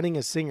of finding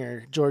a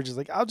singer, George is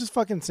like, I'll just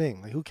fucking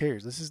sing. Like, who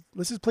cares? Let's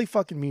just play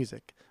fucking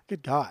music.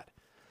 Good God,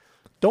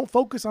 don't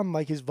focus on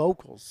like his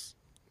vocals.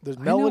 There's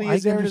melody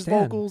is there in his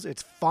vocals.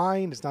 It's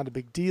fine. It's not a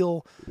big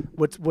deal.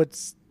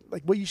 What's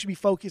like what you should be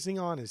focusing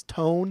on is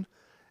tone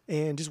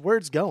and just where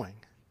it's going.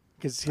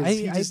 Because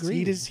he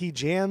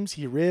jams,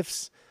 he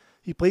riffs,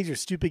 he plays your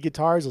stupid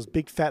guitars, those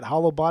big fat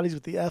hollow bodies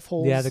with the F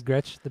holes. Yeah, the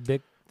Gretsch, the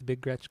big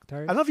Gretsch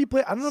guitars. I don't know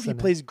if he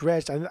plays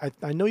Gretsch.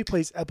 I know he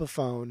plays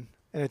Epiphone,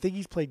 and I think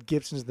he's played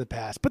Gibsons in the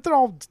past. But they're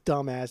all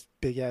dumbass,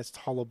 big ass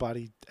hollow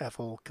body F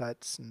hole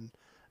cuts and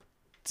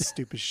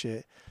stupid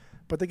shit.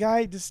 But the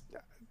guy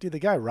the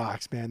guy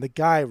rocks, man. The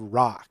guy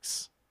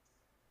rocks.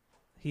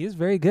 He is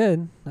very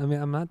good. I mean,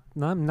 I'm not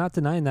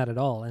denying that at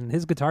all. And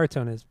his guitar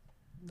tone is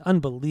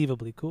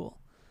unbelievably cool.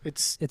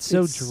 It's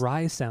so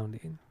dry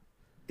sounding.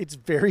 It's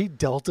very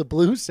Delta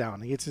blues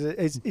sounding. It's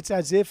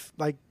as if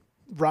like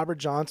Robert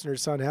Johnson or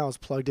Son House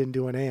plugged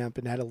into an amp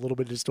and had a little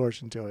bit of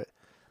distortion to it.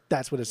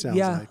 That's what it sounds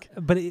like.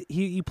 But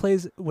he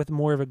plays with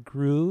more of a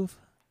groove.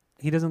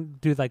 He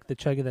doesn't do like the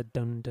chug of that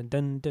dun dun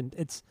dun dun.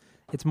 It's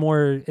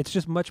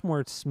just much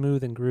more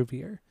smooth and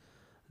groovier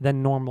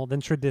than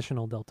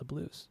traditional Delta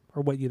blues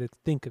or what you'd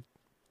think of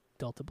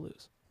Delta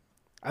blues.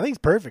 I think he's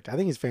perfect. I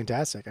think he's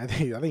fantastic. I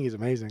think he's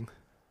amazing.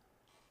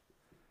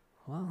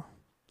 Wow,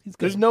 he's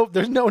good.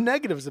 There's no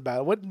negatives about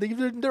it. What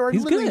there are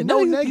he's literally good.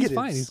 no negatives. He's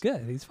fine. He's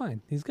good. He's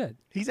fine. He's good.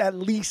 He's at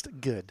least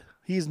good.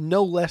 He's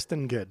no less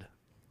than good.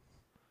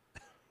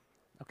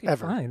 Okay,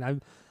 ever.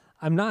 Fine.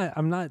 I'm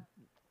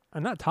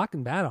not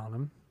talking bad on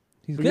him.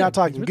 He's good. You're not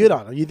talking good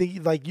on him. You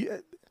think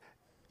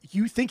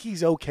you think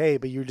he's okay,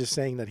 but you're just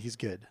saying that he's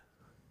good.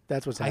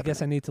 That's what's happening. I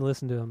guess I need to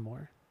listen to him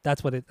more.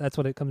 That's what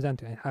it comes down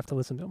to. I have to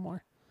listen to him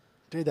more.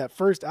 Dude, that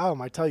first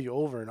album, I tell you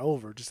over and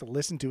over, just to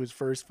listen to his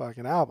first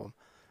fucking album.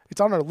 It's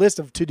on our list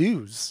of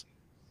to-dos.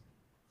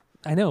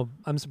 I know.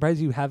 I'm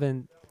surprised you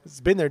haven't. It's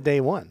been there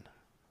day one.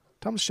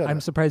 Tom, shut up. I'm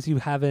surprised you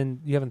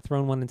haven't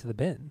thrown one into the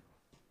bin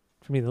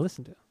for me to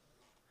listen to.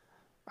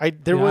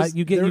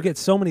 You get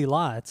so many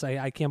lots.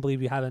 I can't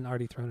believe you haven't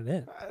already thrown it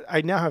in.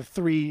 I now have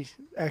 3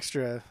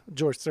 extra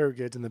George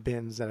Thorogood in the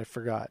bins that I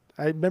forgot.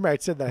 I remember I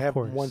said that I have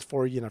ones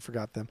for you and I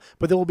forgot them,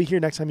 but they will be here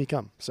next time you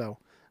come. So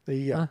there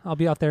you go. I'll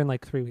be out there in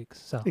like 3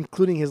 weeks. So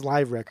including his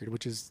live record,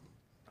 which is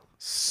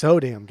so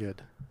damn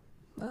good.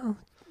 Well,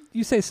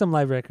 you say some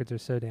live records are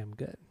so damn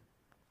good.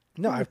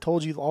 No, I've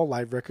told you all the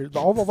live records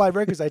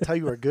I tell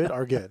you are good.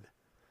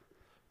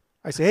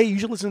 I say, hey, you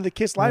should listen to the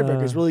Kiss live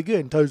record. It's really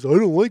good. And Tyler's like, I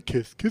don't like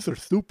Kiss. Kiss are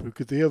stupid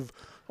because they have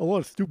a lot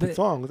of stupid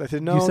songs. I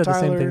said, no, you said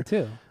Tyler. The same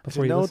thing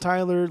too.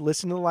 Tyler,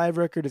 listen to the live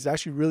record. It's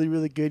actually really,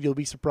 really good. You'll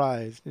be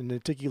surprised. And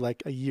it took you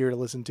like a year to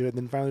listen to it. And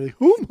then finally, like,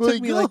 oh my God. It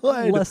took me like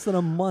less than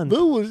a month. It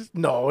was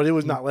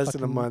not less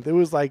than a month. It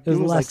was like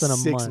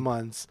 6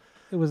 months.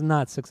 It was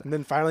not 6. And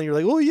then finally you're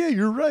like, oh yeah,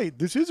 you're right.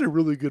 This is a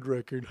really good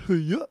record.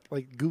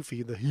 Like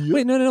Goofy.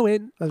 Wait, no,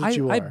 wait. That's what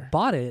you are. I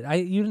bought it.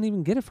 You didn't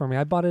even get it for me.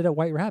 I bought it at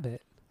White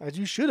Rabbit. As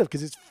you should have,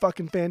 because it's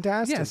fucking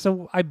fantastic. Yeah,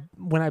 so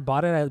when I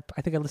bought it,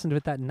 I think I listened to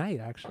it that night,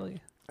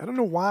 actually. I don't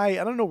know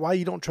why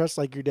you don't trust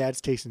like your dad's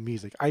taste in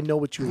music. I know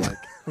what you like,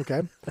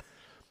 okay?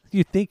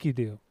 You think you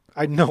do.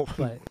 I know.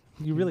 But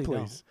You really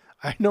Please.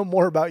 Don't. I know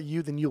more about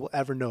you than you will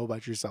ever know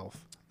about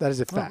yourself. That is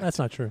a fact. Well, that's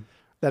not true.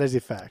 That is a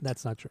fact.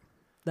 That's not true.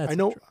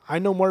 I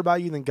know more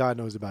about you than God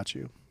knows about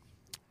you.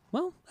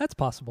 Well, that's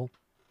possible.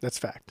 That's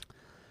fact.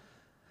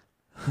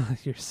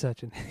 You're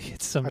such an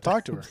idiot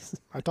sometimes.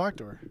 I talked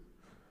to her.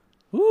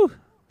 Woo!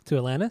 To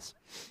Atlantis?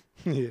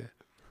 Yeah.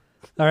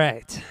 All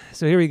right.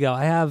 So here we go.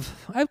 I have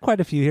quite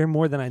a few here,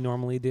 more than I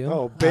normally do.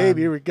 Oh,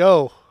 baby, here we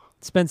go.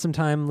 Spent some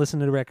time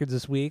listening to records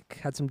this week.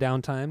 Had some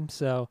downtime.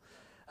 So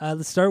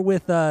let's start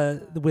with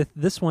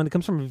this one. It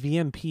comes from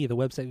VMP, the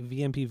website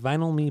VMP.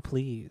 Vinyl Me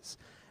Please.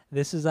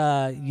 This is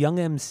Young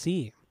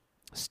MC,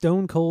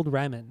 Stone Cold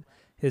Rhymin'.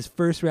 His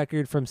first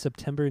record from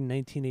September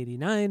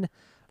 1989.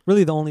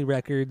 Really the only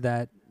record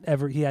that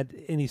ever he had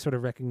any sort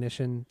of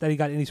recognition, that he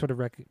got any sort of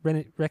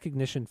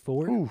recognition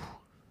for. Ooh.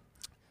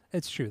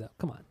 It's true, though.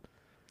 Come on.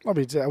 I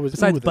mean, I was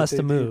besides Bust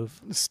a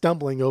Move,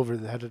 stumbling over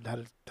how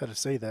to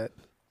say that.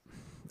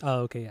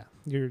 Oh, okay, yeah.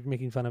 You're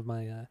making fun of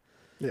my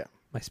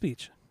my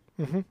speech.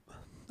 Mm-hmm.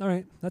 All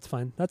right, that's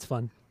fine. That's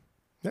fun.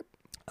 Yep.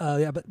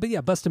 But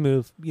yeah, Bust a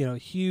Move.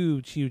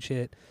 Huge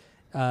hit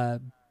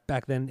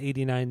back then,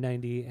 89,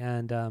 90,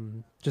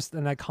 and just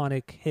an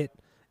iconic hit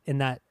in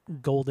that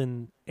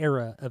golden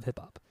era of hip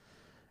hop.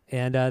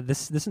 And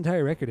this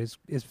entire record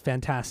is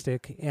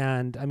fantastic.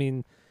 And I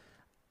mean,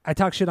 I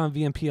talk shit on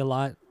VMP a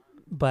lot,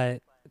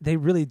 but they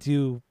really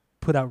do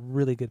put out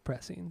really good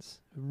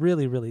pressings.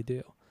 Really, really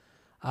do.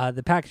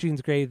 The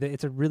packaging's great.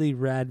 It's a really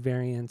rad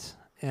variant,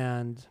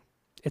 and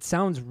it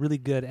sounds really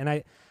good. And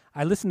I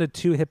listened to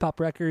 2 hip hop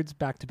records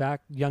back to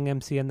back, Young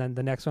MC, and then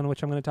the next one,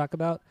 which I'm going to talk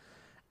about.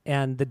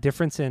 And the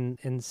difference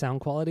in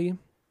sound quality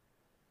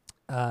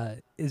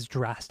is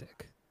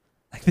drastic.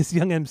 Like, this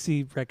Young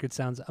MC record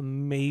sounds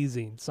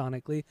amazing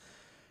sonically.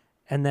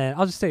 And then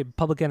I'll just say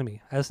Public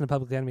Enemy. I listened to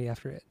Public Enemy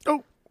after it.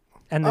 Oh.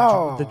 And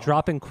the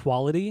drop in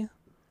quality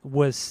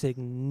was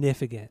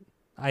significant.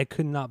 I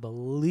could not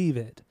believe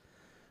it.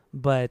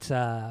 But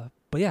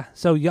yeah,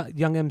 so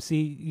Young MC,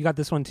 you got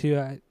this one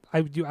too.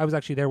 I was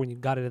actually there when you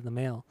got it in the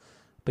mail,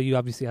 but you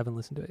obviously haven't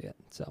listened to it yet.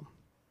 So,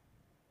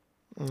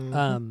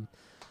 mm-hmm.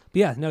 But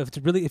yeah, no,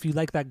 if you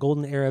like that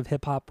golden era of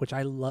hip hop, which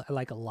I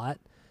like a lot,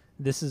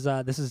 this is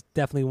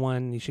definitely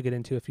one you should get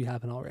into if you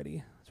haven't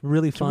already. It's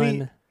really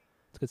fun.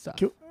 It's good stuff.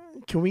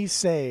 Can we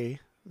say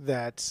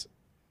that,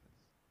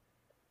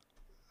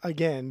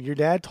 again, your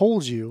dad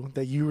told you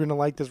that you were going to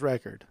like this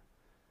record.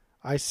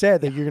 I said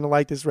that you're going to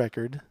like this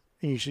record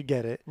and you should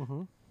get it.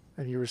 Mm-hmm.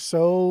 And you were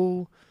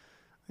so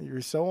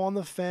on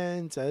the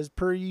fence, as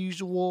per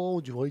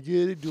usual. Do I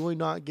get it? Do I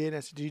not get it?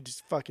 I said, dude,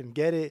 just fucking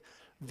get it.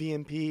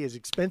 VMP is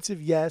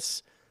expensive,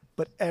 yes,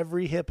 but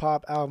every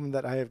hip-hop album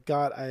that I have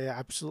got, I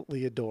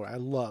absolutely adore. I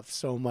love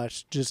so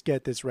much. Just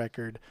get this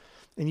record.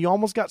 And you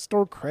almost got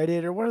store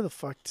credit, or whatever the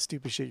fuck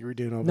stupid shit you were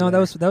doing over there.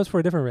 No, that was for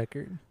a different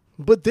record.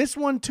 But this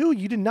one, too,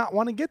 you did not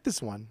want to get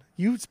this one.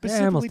 You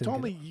specifically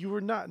told me you were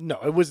not. No,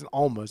 it wasn't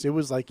almost. It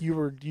was like you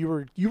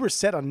were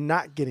set on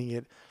not getting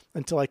it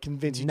until I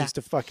convinced you just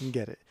to fucking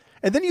get it.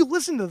 And then you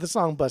listen to the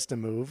song Bust a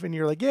Move, and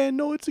you're like, yeah,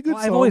 no, it's a good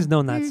song. I've always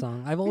known that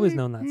song. I've always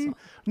known that song.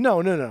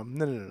 No.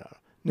 I'm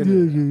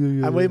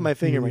waving my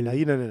finger right now.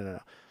 No.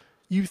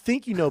 You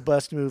think you know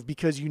Bust a Move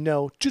because you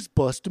know just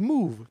bust a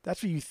move.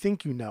 That's what you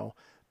think you know.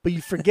 But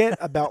you forget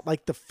about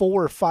like the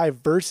 4 or 5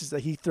 verses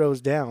that he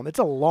throws down. It's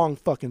a long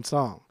fucking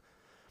song.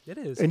 It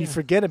is. And you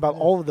forget about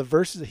all of the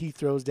verses that he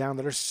throws down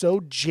that are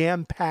so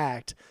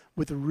jam-packed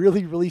with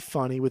really, really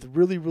funny, with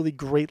really, really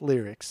great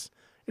lyrics.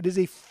 It is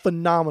a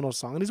phenomenal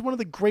song. It is one of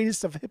the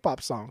greatest of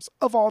hip-hop songs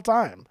of all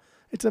time.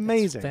 It's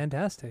amazing. It's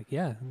fantastic.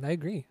 Yeah, I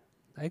agree.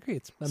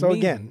 It's amazing. So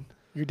again,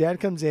 your dad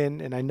comes in,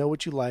 and I know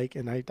what you like,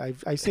 and I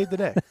saved the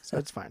day, so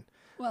it's fine.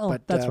 Well,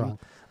 but, that's wrong.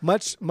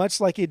 Much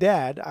like a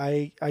dad,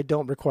 I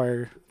don't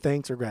require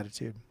thanks or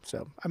gratitude.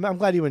 So I'm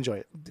glad you enjoy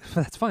it.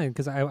 That's fine,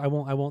 because I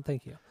won't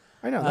thank you.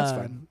 I know, that's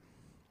fine.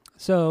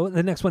 So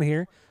the next one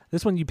here,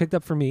 this one you picked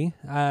up for me.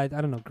 I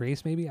don't know,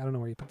 Grace maybe? I don't know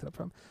where you picked it up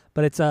from.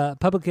 But it's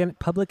Public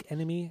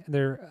Enemy,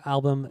 their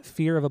album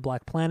Fear of a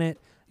Black Planet.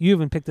 You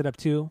even picked it up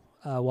too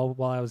while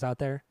I was out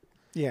there.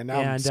 Yeah, now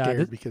I'm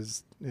scared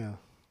because, yeah.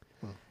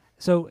 Well.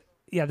 So,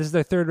 yeah, this is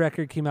their third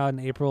record. Came out in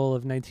April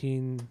of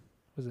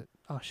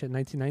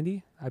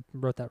 1990? I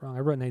wrote that wrong. I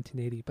wrote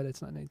 1980, but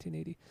it's not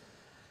 1980.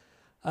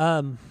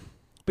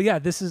 But yeah,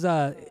 this is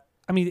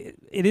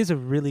it is a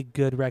really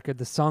good record.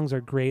 The songs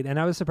are great, and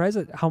I was surprised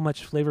at how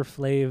much Flavor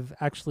Flav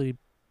actually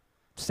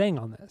sang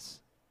on this.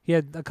 He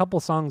had a couple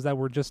songs that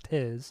were just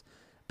his,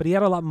 but he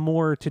had a lot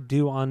more to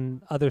do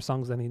on other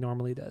songs than he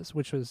normally does,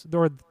 or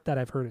that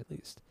I've heard at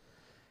least.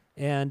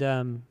 And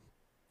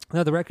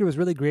no, the record was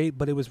really great,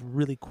 but it was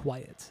really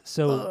quiet.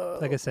 So,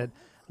 like I said,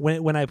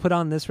 when I put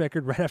on this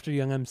record right after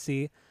Young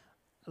MC,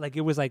 like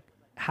it was like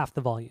half the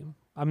volume.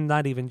 I'm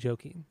not even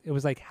joking. It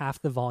was like half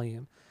the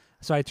volume.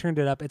 So I turned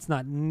it up. It's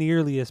not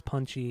nearly as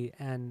punchy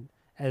and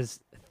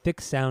as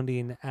thick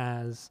sounding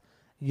as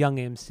Young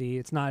MC.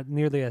 It's not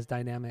nearly as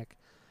dynamic.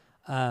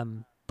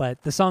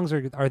 But the songs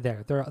are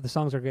there. The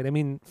songs are good. I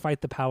mean,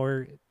 Fight the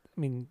Power. I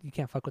mean, you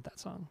can't fuck with that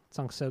song. The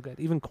song's so good.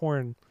 Even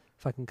Korn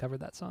fucking covered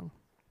that song.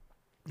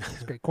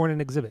 It's great. Korn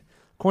and Exhibit.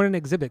 Korn and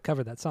Exhibit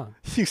covered that song.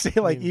 You say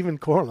even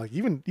Korn, like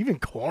even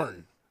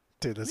Korn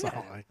did the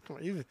song.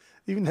 Like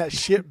even that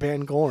shit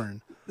band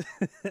Korn.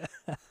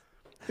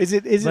 Is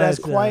it as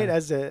quiet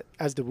as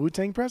the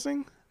Wu-Tang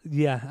pressing?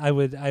 Yeah, I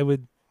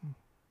would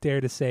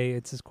dare to say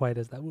it's as quiet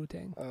as that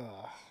Wu-Tang.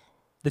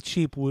 The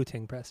cheap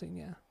Wu-Tang pressing,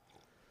 yeah.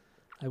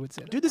 I would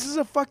say that. Dude, this is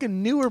a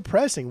fucking newer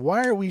pressing.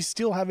 Why are we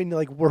still having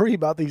to worry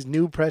about these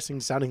new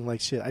pressings sounding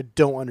like shit? I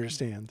don't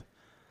understand.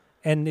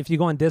 And if you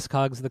go on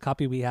Discogs, the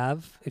copy we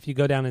have, if you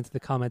go down into the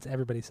comments,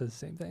 everybody says the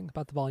same thing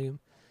about the volume.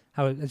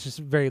 How it's just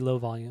very low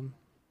volume.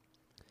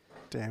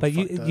 Damn. But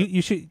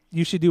you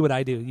should do what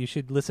I do. You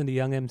should listen to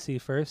Young MC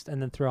first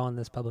and then throw on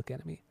this Public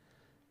Enemy.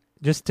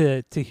 Just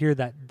to hear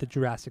the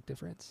drastic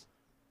difference.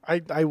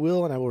 I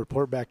will, and I will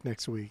report back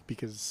next week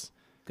because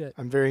Good.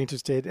 I'm very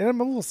interested, and I'm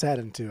a little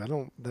saddened too.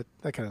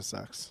 That kind of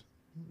sucks.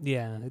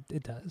 Yeah,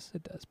 it does.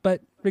 It does.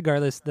 But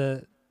regardless,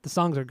 the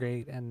songs are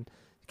great, and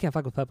you can't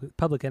fuck with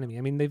Public Enemy.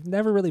 I mean, they've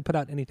never really put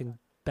out anything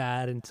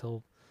bad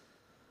until,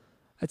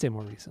 I'd say,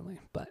 more recently.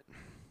 But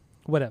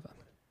whatever.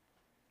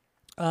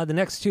 The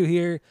next two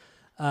here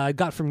I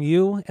got from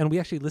you, and we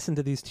actually listened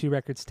to these two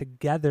records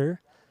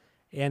together,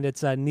 and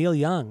it's Neil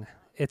Young.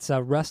 It's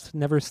Rust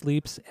Never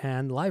Sleeps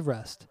and Live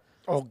Rust.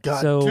 Oh,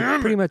 God so damn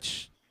it. Pretty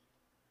much,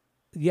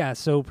 yeah,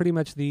 so pretty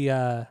much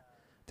the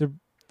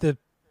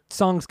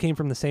songs came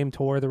from the same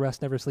tour, the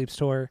Rust Never Sleeps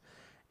tour.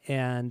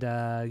 And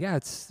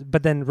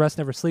but then Rust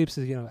Never Sleeps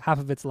is, half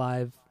of it's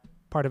live,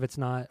 part of it's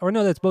not. Or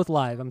no, that's both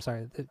live. I'm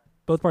sorry.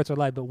 Both parts are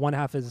live, but one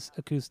half is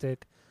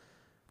acoustic.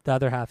 The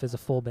other half is a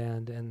full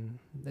band, and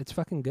it's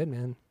fucking good,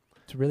 man.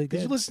 It's really good.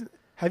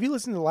 Have you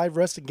listened to Live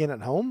Rust again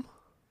at home?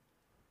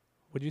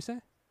 What'd you say?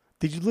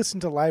 Did you listen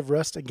to Live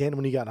Rust again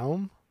when you got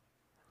home?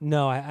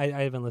 No, I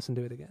haven't listened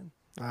to it again.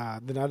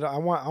 Then I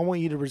want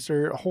you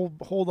to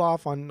hold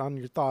off on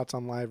your thoughts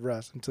on Live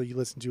Rust until you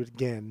listen to it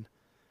again.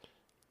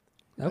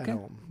 Okay. At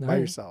home, by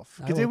yourself,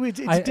 because it's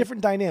a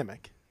different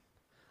dynamic.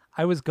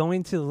 I was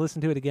going to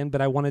listen to it again,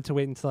 but I wanted to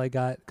wait until I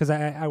got, because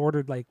I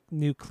ordered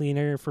new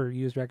cleaner for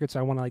used records, so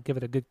I want to give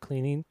it a good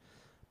cleaning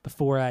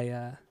before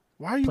I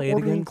Why are you play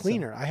ordering it again,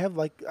 cleaner? So. I have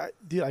I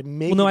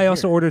made. Well, no, I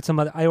also ordered some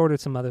other. I ordered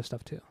some other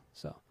stuff too.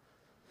 So,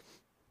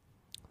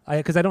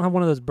 because I don't have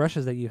one of those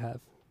brushes that you have.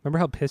 Remember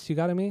how pissed you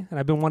got at me? And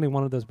I've been wanting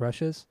one of those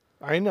brushes.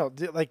 I know,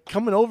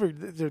 coming over,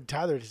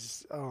 Tyler.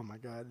 Oh my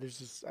God,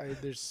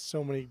 there's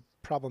so many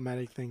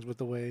problematic things with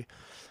the way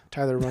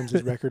Tyler runs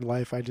his record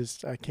life. I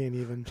can't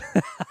even.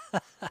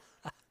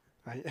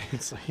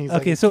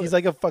 He's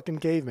like a fucking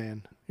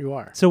caveman. You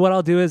are. So what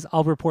I'll do is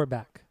I'll report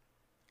back.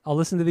 I'll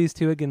listen to these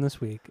two again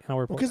this week, and I'll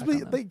report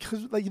back.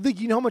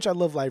 Because you know how much I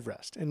love Live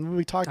Rust, and when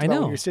we talked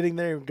about when you're sitting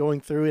there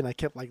going through, and I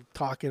kept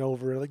talking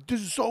over it, this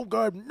is so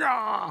good.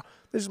 Nah,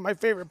 this is my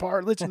favorite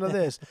part. Listen to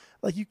this.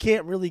 You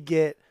can't really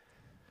get.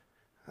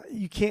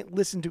 You can't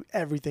listen to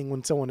everything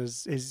when someone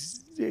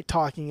is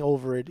talking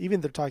over it, even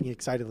if they're talking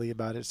excitedly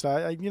about it. So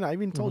I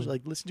even told you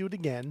listen to it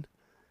again,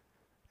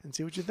 and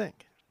see what you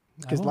think.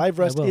 Because Live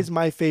Rust is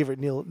my favorite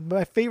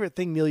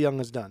thing Neil Young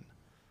has done.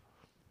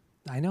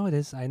 I know it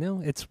is. I know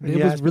it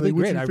was really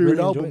great. I really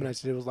enjoyed it. And I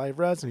said it was Live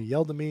Rust, and he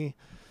yelled at me.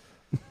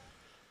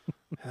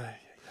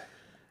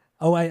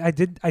 Oh, I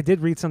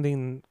did read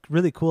something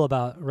really cool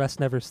about Rust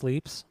Never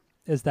Sleeps.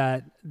 Is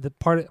that the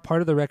part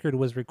of the record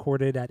was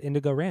recorded at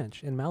Indigo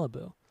Ranch in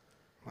Malibu.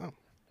 Wow. Are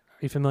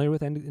you familiar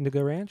with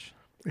Indigo Ranch?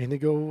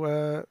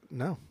 Indigo,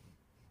 no.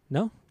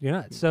 No, you're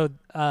not. So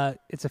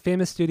it's a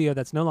famous studio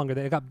that's no longer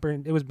there. It got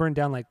burned. It was burned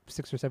down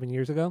 6 or 7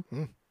 years ago.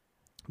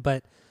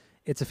 But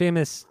it's a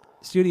famous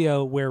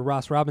studio where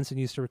Ross Robinson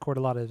used to record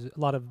a lot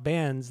of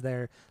bands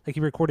there. He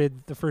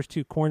recorded the first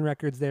 2 Korn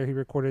records there. He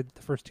recorded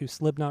the first 2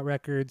 Slipknot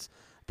records,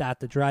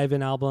 the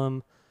Drive-In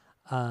album.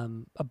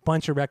 A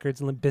bunch of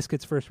records. Limp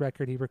Bizkit's first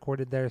record he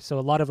recorded there. So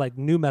a lot of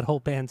new metal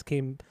bands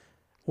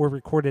were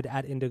recorded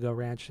at Indigo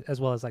Ranch, as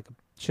well as a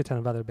shit ton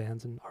of other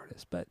bands and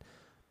artists. But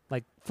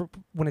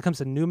when it comes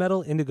to new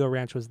metal, Indigo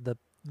Ranch was the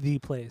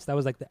place. That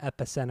was the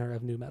epicenter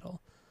of new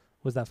metal.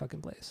 Was that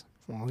fucking place?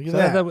 Well, look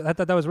at that. I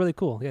thought that was really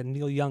cool. Yeah,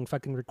 Neil Young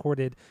fucking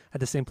recorded at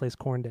the same place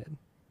Korn did.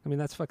 I mean,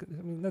 that's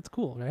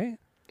cool, right?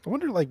 I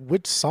wonder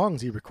which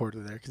songs he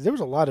recorded there, because there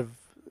was a lot of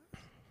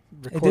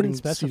recording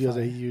studios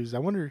that he used. I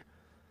wonder.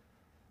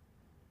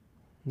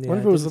 Yeah, what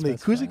if it was on the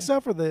acoustic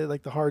stuff or the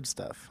hard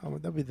stuff?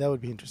 That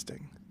would be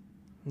interesting.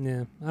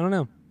 Yeah, I don't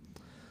know.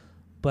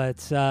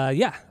 But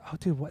yeah, oh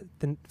dude, what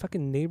the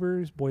fucking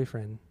neighbor's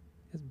boyfriend,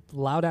 his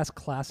loud ass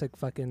classic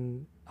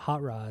fucking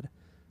hot rod,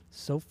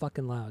 so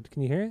fucking loud.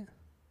 Can you hear it?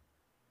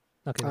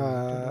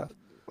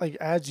 Okay.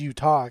 As you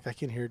talk, I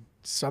can hear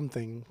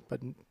something,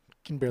 but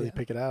can barely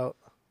pick it out.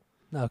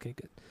 Okay,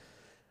 good.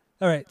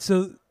 All right,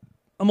 so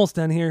almost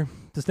done here.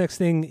 This next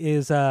thing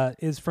is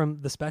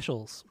from The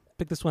Specials.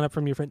 Pick this one up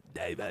from your friend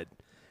David,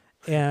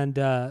 and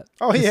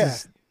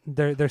is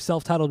their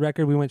self-titled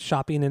record. We went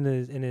shopping in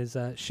his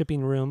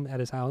shipping room at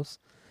his house,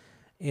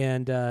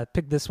 and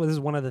picked this one. This is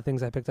one of the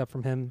things I picked up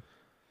from him.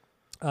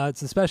 It's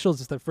The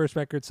Specials. It's their first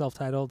record,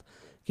 self-titled.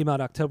 Came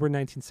out October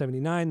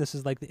 1979. This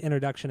is the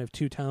introduction of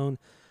Two Tone.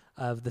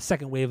 of the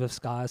second wave of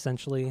ska,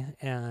 essentially.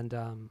 And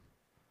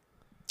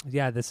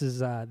this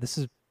is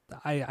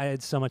I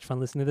had so much fun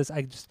listening to this.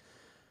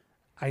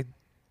 I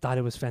thought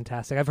it was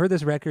fantastic. I've heard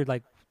this record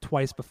like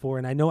twice before,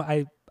 and I know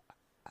I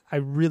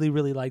really,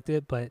 really liked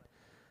it, but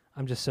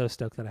I'm just so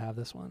stoked that I have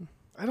this one.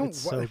 It's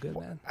so good,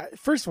 man.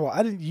 First of all,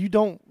 I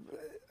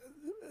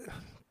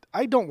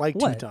don't like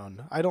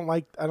two-tone. I don't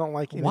like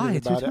anything Why?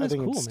 about it. I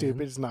think cool, it's stupid.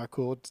 Man. It's not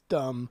cool. It's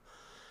dumb.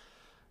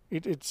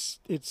 It's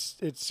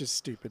just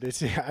stupid.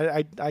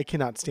 I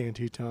cannot stand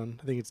two-tone.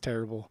 I think it's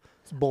terrible.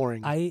 It's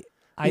boring.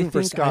 Even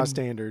for ska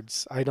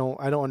standards. I don't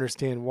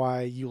understand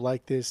why you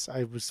like this.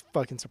 I was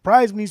fucking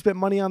surprised when you spent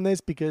money on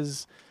this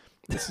because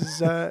this is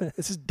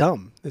this is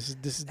dumb. This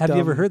is Have dumb.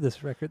 you ever heard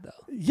this record though?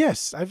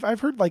 Yes,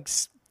 I've heard like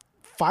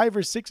 5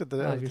 or 6 of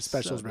the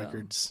specials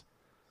records.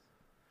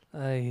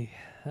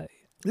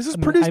 This is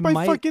produced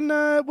by fucking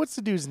what's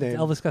the dude's name?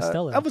 Elvis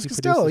Costello. Elvis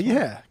Costello,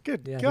 yeah.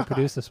 Good. Yeah, he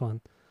produced this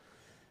one.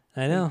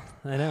 I know.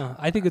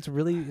 I think it's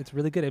really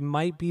good. It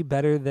might be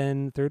better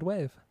than Third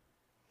Wave.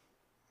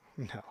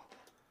 No.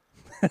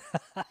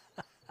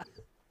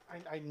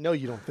 I know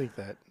you don't think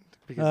that.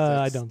 Because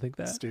I don't think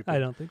that. Stupid. I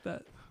don't think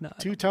that. No.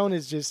 Two-tone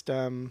is just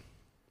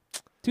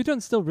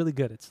Two-tone's still really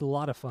good. It's a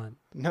lot of fun.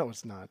 No,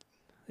 it's not.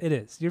 It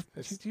is. You're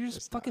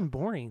just fucking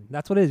boring.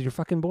 That's what it is. You're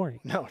fucking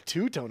boring. No,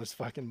 two-tone is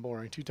fucking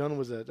boring. Two-tone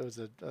was a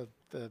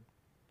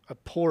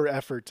poor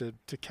effort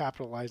to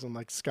capitalize on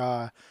like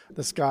ska,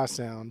 the ska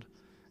sound,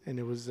 and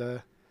it was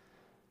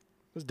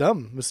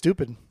dumb. It was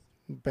stupid,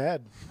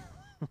 bad.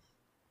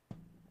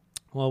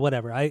 Well,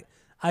 whatever. I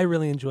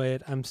really enjoy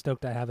it. I'm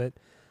stoked I have it.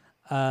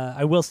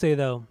 I will say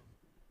though,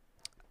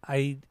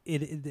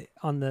 it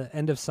on the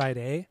end of side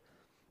A,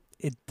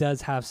 it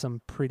does have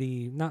some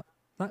pretty not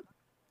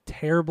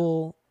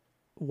terrible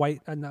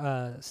white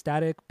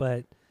static,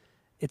 but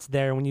it's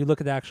there. When you look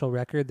at the actual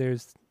record,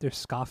 there's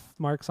scoff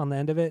marks on the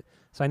end of it.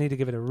 So I need to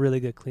give it a really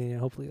good clean, and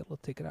hopefully it'll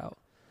take it out.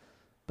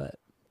 But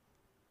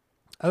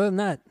other than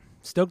that,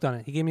 stoked on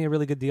it. He gave me a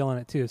really good deal on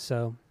it too.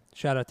 So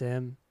shout out to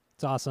him.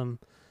 It's awesome.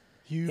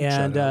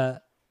 And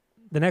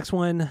the next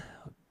one,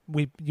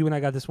 you and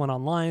I got this one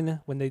online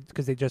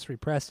because they just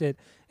repressed it.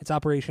 It's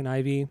Operation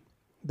Ivy.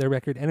 Their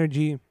record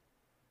Energy,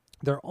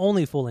 their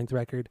only full-length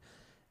record,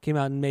 came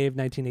out in May of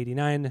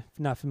 1989. If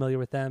you're not familiar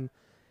with them,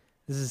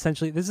 this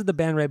is the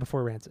band right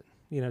before Rancid.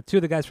 You know, 2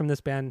 of the guys from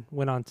this band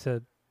went on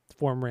to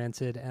form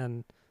Rancid,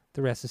 and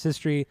the rest is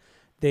history.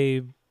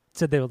 They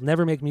said they will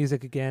never make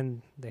music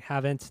again. They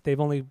haven't. They've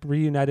only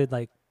reunited,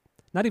 like,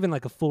 not even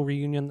like a full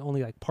reunion,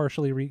 only like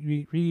partially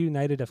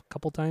reunited a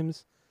couple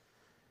times.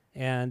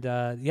 And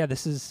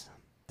this is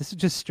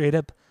just straight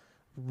up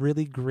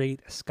really great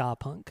ska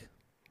punk.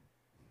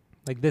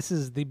 Like, this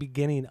is the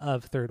beginning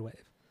of Third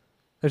Wave.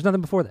 There's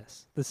nothing before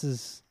this.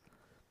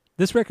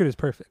 This record is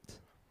perfect.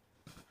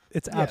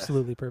 It's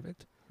absolutely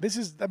perfect. This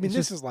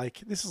is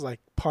like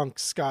punk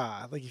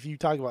ska. Like, if you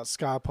talk about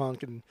ska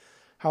punk and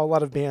how a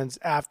lot of bands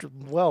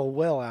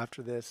well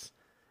after this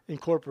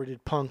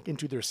incorporated punk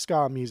into their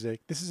ska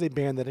music, this is a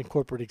band that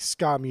incorporated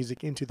ska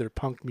music into their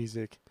punk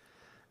music.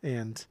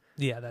 And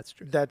yeah, that's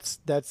true. That's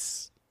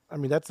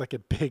like a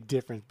big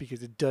difference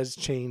because it does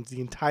change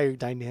the entire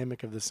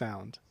dynamic of the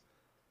sound.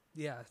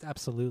 Yeah,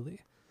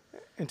 absolutely.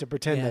 And to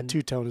pretend that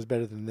two-tone is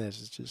better than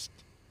this is just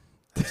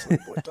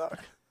absolute boy talk.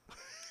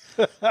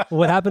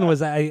 What happened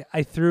was I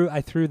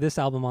threw this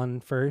album on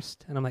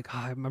first, and I'm like,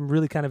 I'm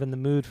really kind of in the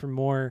mood for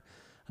more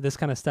of this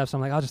kind of stuff. So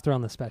I'm like, I'll just throw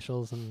on the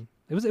specials, and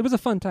it was a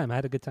fun time. I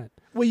had a good time.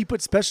 Well, you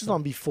put specials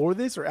on before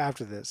this or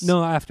after this?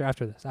 No, after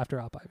this, after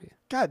Op Ivy.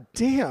 God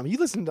damn, you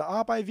listened to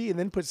Op Ivy and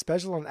then put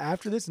special on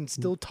after this and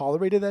still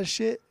tolerated that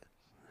shit?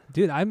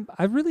 Dude,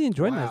 I really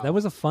enjoyed this. That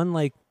was a fun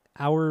like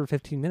hour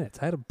 15 minutes.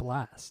 I had a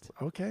blast.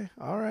 Okay,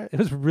 all right. It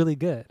was really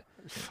good.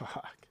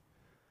 Fuck.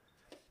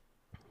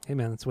 Hey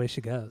man, that's the way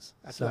she goes.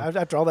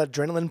 After all that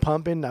adrenaline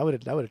pumping, I would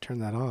have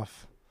turned that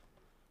off.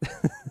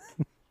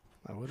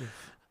 I would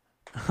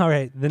have. All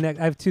right, I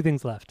have 2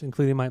 things left,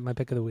 including my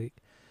pick of the week.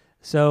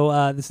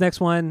 So this next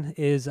one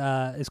is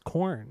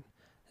Korn.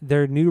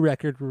 Their new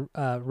record,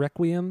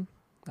 Requiem.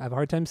 I have a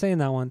hard time saying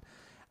that one.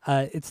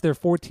 It's their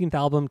 14th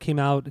album. Came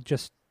out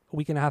just a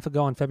week and a half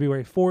ago on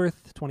February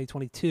 4th,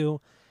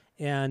 2022.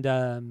 And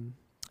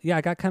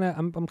I got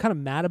I'm kind of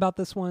mad about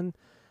this one.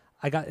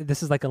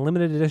 This is like a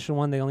limited edition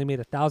one. They only made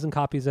 1,000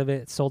 copies of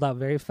it. It sold out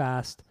very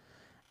fast.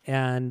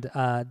 And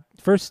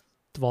first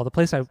of all, the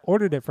place I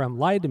ordered it from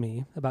lied to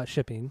me about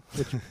shipping,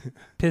 which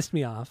pissed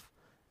me off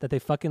that they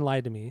fucking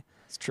lied to me.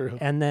 It's true.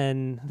 And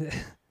then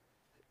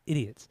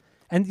idiots.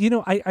 And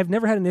I've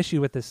never had an issue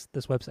with this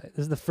website. This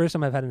is the first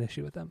time I've had an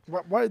issue with them.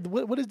 What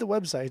is the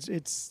website?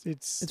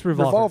 It's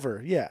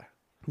Revolver. Yeah.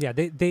 Yeah,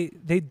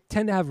 they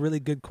tend to have really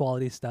good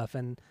quality stuff,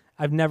 and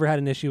I've never had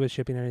an issue with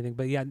shipping or anything.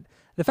 But yeah,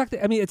 the fact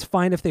that it's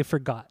fine if they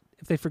forgot.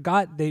 If they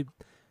forgot,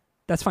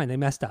 that's fine. They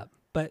messed up.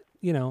 But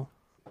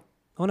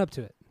own up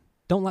to it.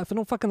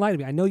 Don't fucking lie to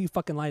me. I know you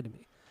fucking lied to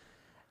me.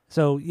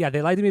 So yeah,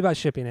 they lied to me about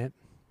shipping it,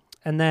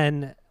 and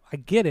then I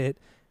get it.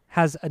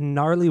 Has a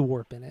gnarly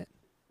warp in it.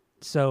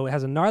 So it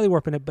has a gnarly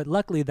warp in it, but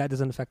luckily that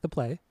doesn't affect the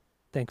play,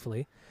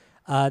 thankfully.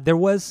 There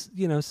was,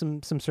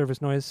 some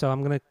surface noise, so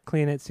I'm gonna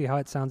clean it, see how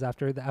it sounds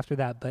after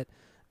that. But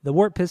the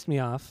warp pissed me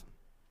off,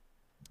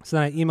 so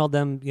then I emailed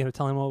them,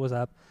 telling them what was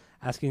up,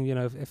 asking,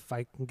 if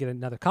I can get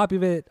another copy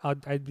of it.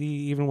 I'd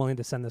be even willing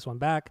to send this one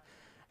back,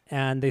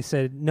 and they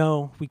said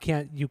no, we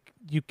can't.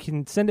 You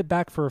can send it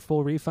back for a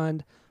full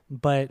refund,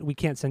 but we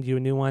can't send you a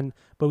new one.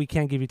 But we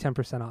can give you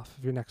 10% off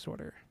of your next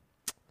order.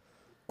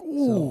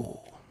 Ooh,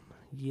 so,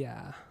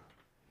 yeah,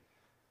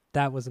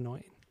 that was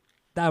annoying.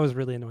 That was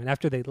really annoying.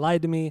 After they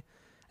lied to me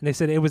and they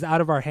said it was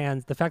out of our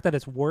hands. The fact that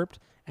it's warped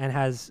and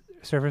has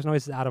surface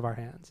noise is out of our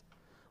hands.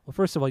 Well,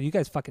 first of all, you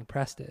guys fucking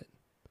pressed it.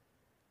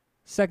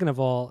 Second of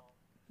all,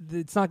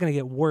 it's not going to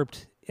get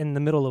warped in the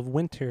middle of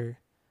winter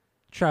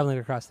traveling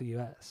across the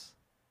U.S.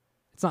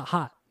 It's not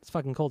hot. It's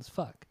fucking cold as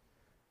fuck.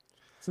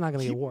 It's not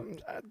going to get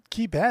warped.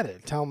 Keep at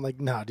it. Tell them,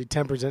 nah, dude,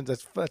 10%,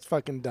 that's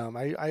fucking dumb.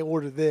 I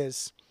ordered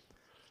this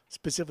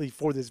specifically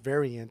for this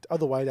variant.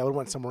 Otherwise, I would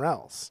want somewhere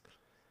else.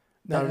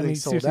 Now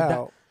everything's sold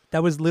out.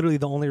 That was literally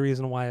the only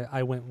reason why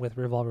I went with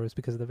Revolver, was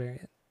because of the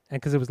variant and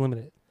because it was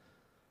limited.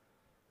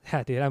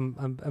 Yeah, dude,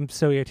 I'm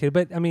so irritated.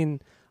 But I mean,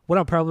 what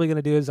I'm probably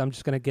gonna do is I'm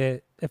just gonna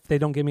get, if they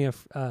don't give me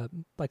a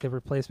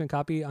replacement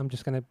copy, I'm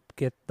just gonna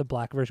get the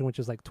black version, which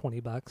is like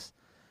 $20,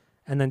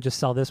 and then just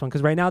sell this one,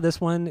 because right now this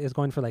one is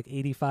going for like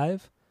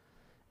 $85,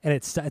 and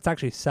it's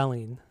actually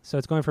selling, so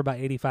it's going for about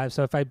 $85.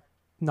 So if I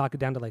knock it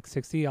down to like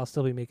 $60, I'll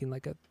still be making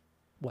like a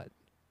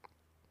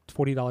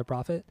 $40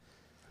 profit.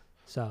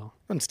 So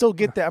and still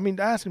get that. I mean,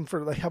 asking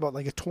for how about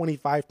a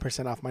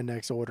 25% off my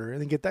next order,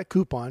 and then get that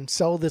coupon,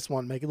 sell this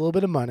one, make a little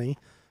bit of money.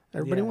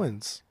 Everybody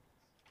wins.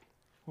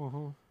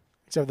 Uh-huh.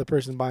 Except the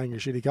person buying your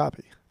shitty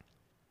copy,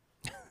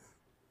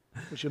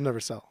 which you'll never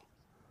sell.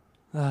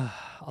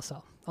 I'll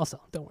sell.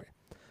 Don't worry.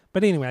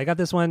 But anyway, I got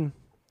this one.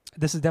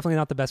 This is definitely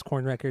not the best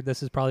Korn record.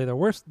 This is probably the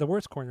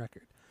worst Korn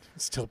record.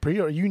 Still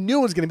pre-order. You knew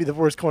it was going to be the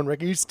worst Korn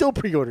record. You still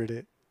pre-ordered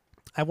it.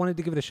 I wanted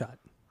to give it a shot.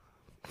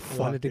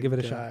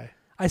 Shot.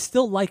 I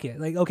still like it.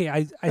 Like, okay,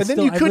 I and then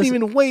you couldn't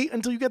even wait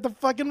until you get the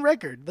fucking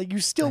record. Like, you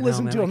still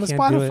listen to it on the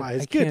Spotify.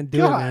 I can't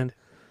do it, man.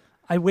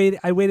 I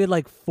waited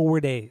like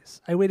 4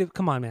 days.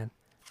 Come on, man.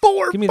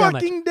 4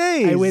 fucking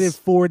days. I waited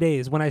 4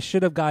 days when I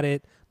should have got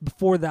it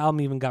before the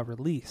album even got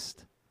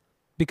released.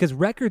 Because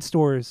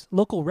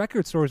local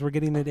record stores were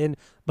getting it in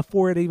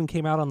before it even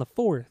came out on the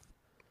 4th.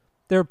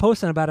 They were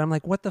posting about it. I'm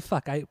like, what the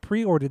fuck? I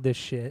pre-ordered this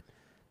shit.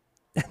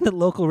 And the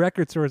local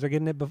record stores are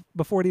getting it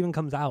before it even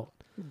comes out.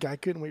 Guy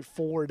couldn't wait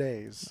 4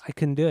 days. I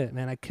couldn't do it,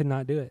 man. I could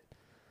not do it.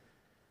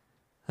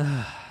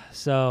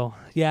 So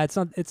yeah,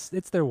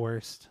 it's their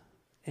worst.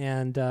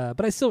 And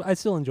but I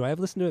still enjoy. I've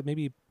listened to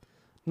it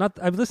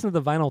I've listened to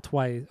the vinyl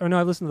twice. Or no,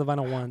 I've listened to the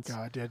vinyl once.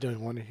 God, dude, I don't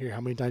even want to hear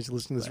how many times you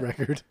listen to this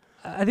record.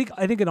 I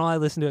think in all I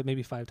listened to it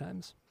maybe 5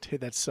 times.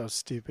 Dude, that's so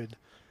stupid.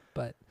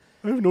 But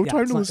I have no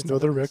time to listen to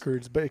other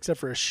records, but except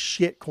for a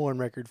shit Korn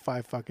record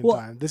 5 fucking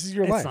times. This is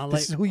your life.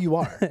 This is who you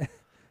are.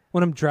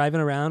 When I'm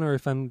driving around, or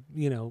if I'm,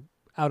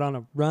 out on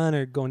a run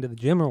or going to the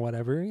gym or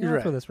whatever,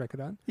 I'll throw this record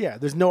on. Yeah,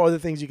 there's no other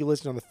things you can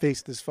listen to on the face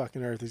of this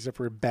fucking earth except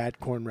for a bad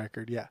Korn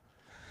record. Yeah.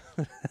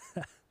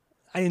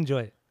 I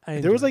enjoy it.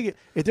 If there was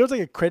like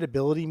a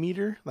credibility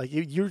meter, like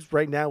yours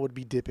right now would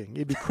be dipping.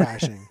 It'd be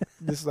crashing.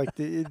 This is like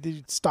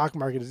the stock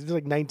market is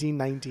like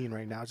 1919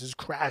 right now. It's just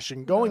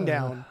crashing, going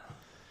down.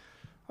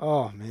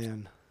 Oh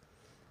man.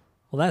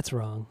 Well, that's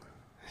wrong.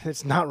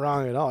 It's not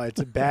wrong at all.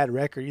 It's a bad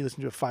record. You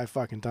listen to it 5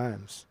 fucking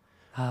times.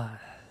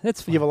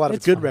 That's fine. You have a lot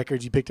of good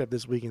records you picked up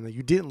this weekend that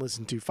you didn't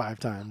listen to 5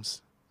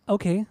 times.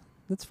 Okay,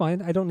 that's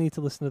fine. I don't need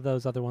to listen to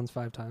those other ones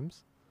 5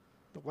 times.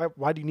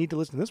 Why do you need to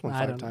listen to this one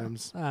 5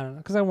 times? I don't know,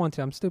 because I want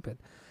to. I'm stupid.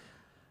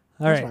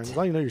 All that's right. Fine. As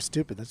long as you know you're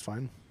stupid, that's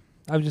fine.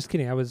 I was just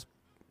kidding. I was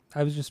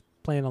just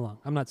playing along.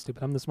 I'm not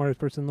stupid. I'm the smartest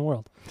person in the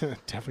world.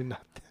 Definitely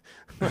not.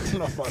 I don't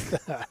know about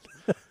that.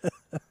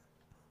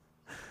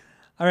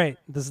 All right.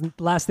 This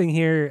last thing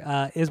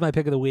here is my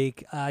pick of the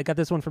week. I got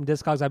this one from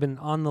Discogs. I've been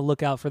on the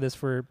lookout for this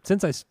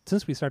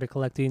since we started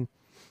collecting.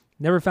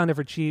 Never found it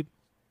for cheap.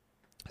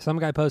 Some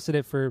guy posted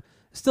it for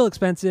still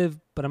expensive,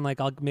 but I'm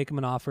like, I'll make him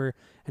an offer.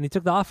 And he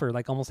took the offer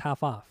like almost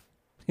half off,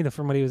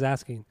 from what he was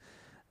asking.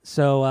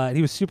 So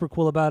he was super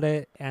cool about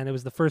it. And it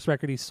was the first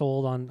record he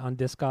sold on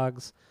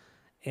Discogs.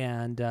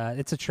 And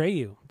it's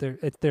Atreyu.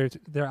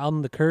 Their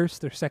album, The Curse,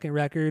 their second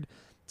record.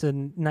 It's a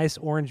nice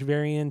orange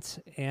variant,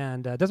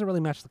 and doesn't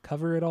really match the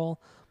cover at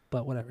all,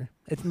 but whatever.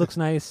 It looks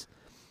nice,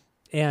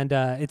 and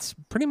it's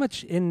pretty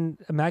much in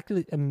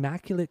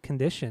immaculate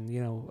condition.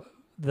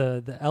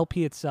 The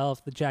LP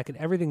itself, the jacket,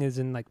 everything is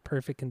in like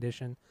perfect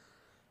condition,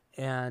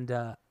 and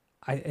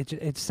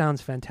it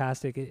sounds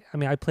fantastic.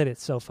 I played it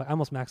so fun. I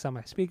almost maxed out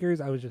my speakers.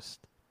 I was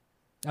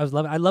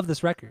loving. I love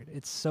this record.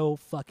 It's so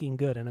fucking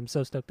good, and I'm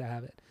so stoked to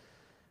have it.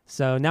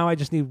 So now I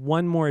just need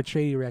one more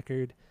Atreyu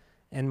record.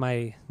 And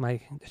my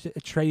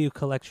Atreyu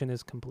collection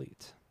is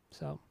complete.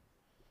 So,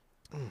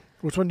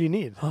 which one do you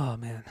need? Oh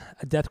man,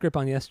 A Death Grip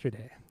on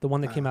Yesterday, the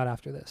one that came out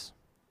after this.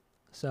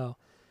 So,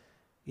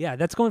 yeah,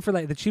 that's going for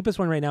like the cheapest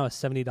one right now is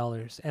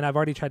 $70, and I've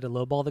already tried to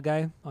lowball the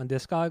guy on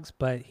Discogs,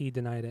 but he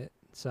denied it,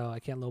 so I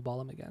can't lowball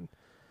him again.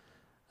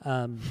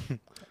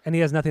 And he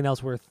has nothing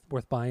else worth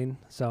buying,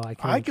 so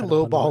I could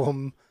lowball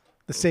him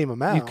the same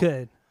amount. You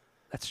could.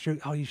 That's true.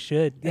 Oh, you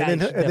should. Yeah,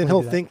 and then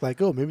he'll think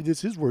like, oh, maybe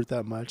this is worth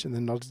that much, and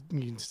then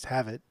you can just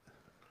have it.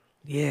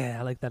 Yeah,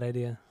 I like that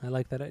idea.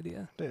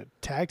 Dude,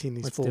 tag team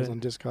these fools on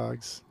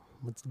Discogs.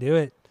 Let's do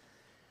it.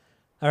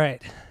 All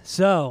right.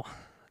 So,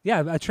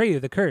 yeah,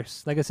 Atreyu, The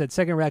Curse. Like I said,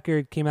 second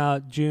record came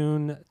out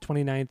June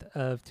 29th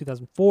of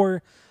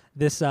 2004.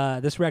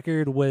 This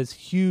record was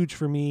huge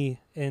for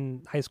me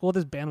in high school.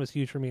 This band was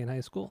huge for me in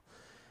high school.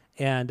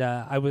 And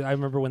I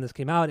remember when this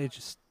came out, it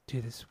just,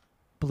 dude, this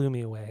blew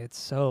me away. It's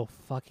so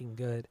fucking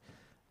good.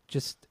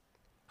 Just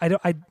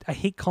I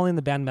hate calling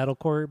the band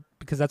metalcore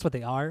because that's what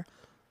they are,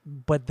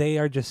 but they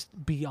are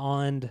just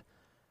beyond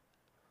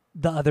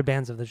the other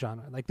bands of the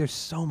genre. Like, they're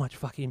so much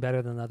fucking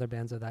better than the other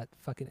bands of that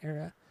fucking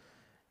era.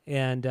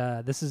 And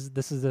this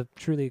is a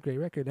truly great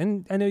record.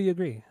 And I know you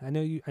agree. I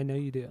know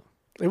you do.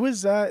 It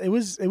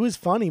was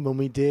funny when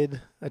we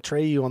did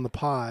Atreyu on the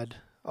pod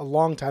a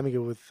long time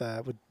ago with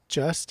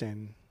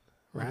Justin,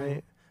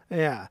 right? Mm-hmm.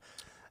 Yeah.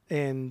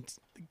 And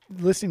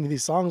listening to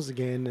these songs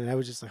again, and I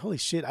was just like, holy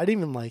shit, I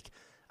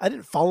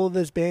didn't follow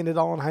this band at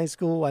all in high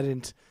school. I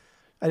didn't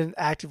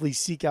actively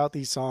seek out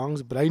these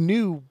songs, but I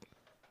knew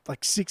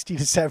like 60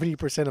 to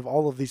 70% of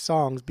all of these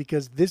songs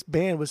because this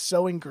band was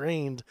so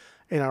ingrained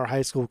in our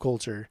high school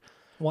culture.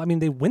 Well, I mean,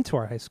 they went to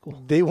our high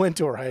school.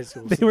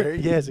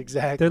 Yes,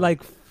 exactly. They're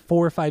like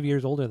 4 or 5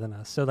 years older than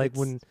us. So like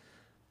when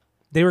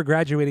they were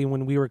graduating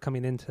when we were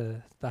coming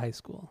into the high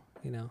school,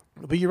 you know.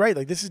 But you're right.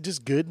 Like, this is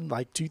just good,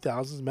 like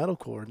 2000s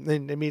metalcore.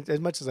 And I mean, as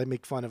much as I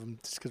make fun of them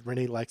just because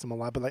Renee likes them a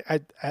lot, but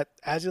like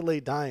As You Lay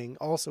Dying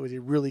also is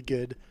a really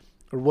good,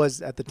 or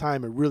was at the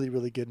time a really,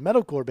 really good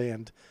metalcore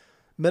band.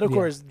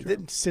 Metalcore has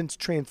since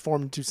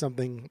transformed into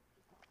something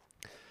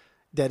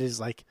that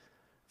is like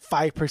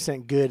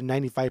 5% good and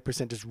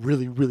 95% just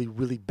really, really,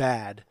 really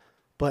bad.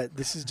 But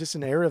this is just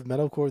an era of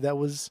metalcore that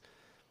was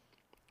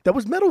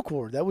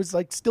metalcore. That was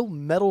like still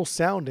metal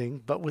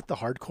sounding, but with the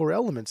hardcore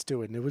elements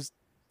to it. And it was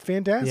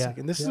fantastic.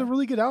 And this is a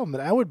really good album.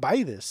 And I would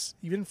buy this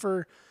even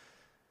for,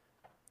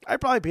 I'd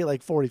probably pay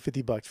like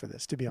 $40-$50 for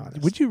this, to be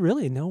honest. Would you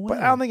really? No way. But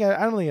I don't think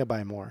I'd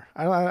buy more.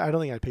 I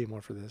don't think I'd pay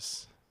more for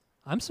this.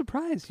 I'm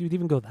surprised you'd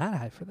even go that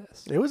high for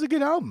this. It was a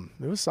good album.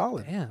 It was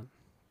solid. Damn.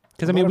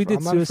 Because I mean, we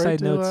did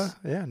Suicide Notes.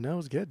 It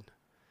was good.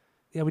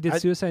 Yeah, we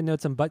did Suicide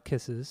Notes and Butt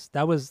Kisses.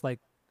 That was like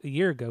a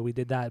year ago we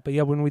did that. But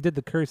yeah, when we did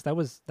The Curse, that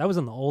was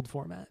in the old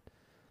format.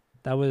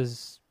 That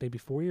was maybe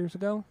 4 years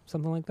ago,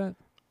 something like that.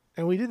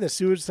 And we did the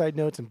Suicide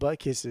Notes and Butt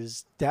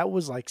Kisses. That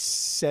was like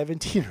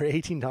 $17 or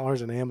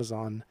 $18 on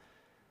Amazon.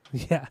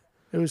 Yeah.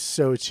 It was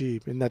so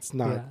cheap, and that's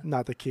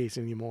not the case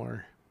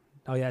anymore.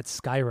 Oh yeah,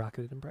 it's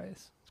skyrocketed in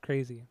price. It's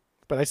crazy.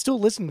 But I still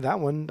listen to that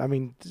one. I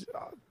mean,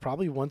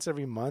 probably once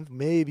every month,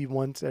 maybe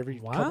once every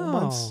couple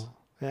months.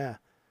 Yeah.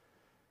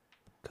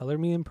 Color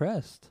me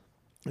impressed.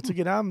 It's a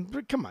good album.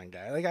 Come on,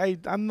 guy. Like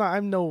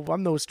I'm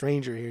no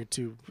stranger here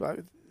too.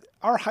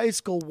 Our high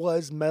school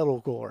was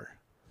metalcore.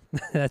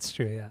 That's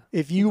true. Yeah.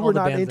 If you were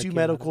not into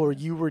metalcore,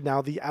 you were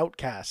now the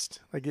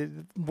outcast. Like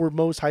were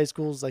most high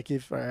schools. Like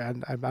if I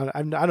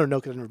don't know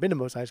because I've never been to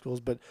most high schools,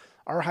 but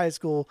our high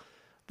school,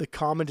 the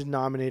common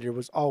denominator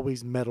was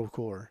always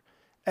metalcore.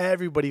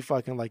 Everybody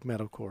fucking liked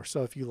metalcore.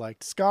 So if you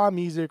liked ska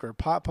music or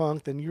pop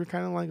punk, then you were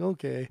kind of like,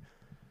 okay,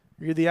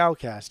 you're the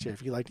outcast here.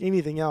 If you liked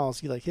anything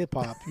else, you like hip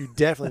hop, you're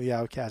definitely the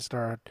outcast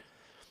or a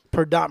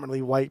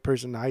predominantly white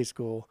person in high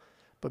school.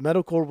 But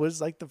metalcore was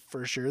like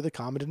for sure the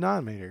common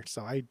denominator.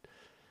 So I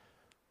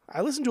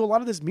listened to a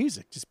lot of this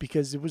music just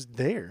because it was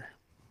there.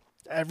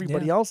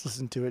 Everybody else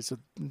listened to it. So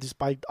just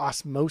by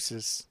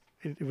osmosis,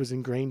 it was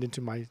ingrained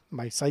into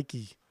my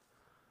psyche.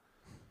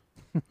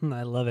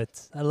 I love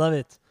it.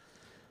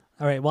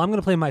 All right, well, I'm going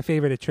to play my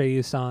favorite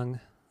Atreyu song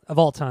of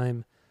all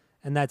time,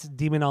 and that's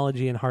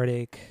Demonology and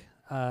Heartache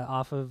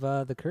off of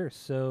The Curse.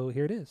 So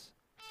here it is.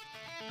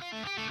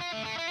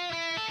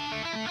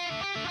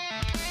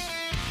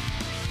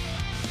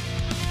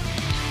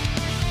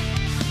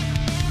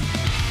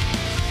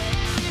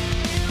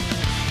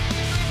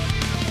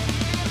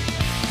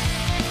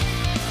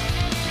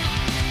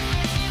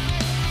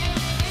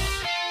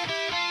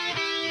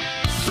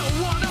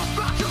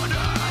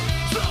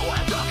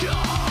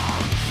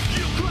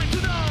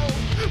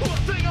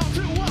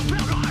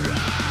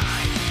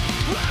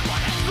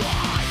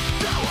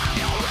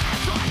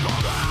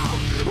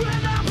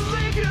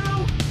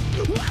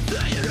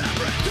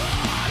 Every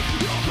time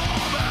you call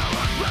me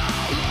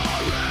and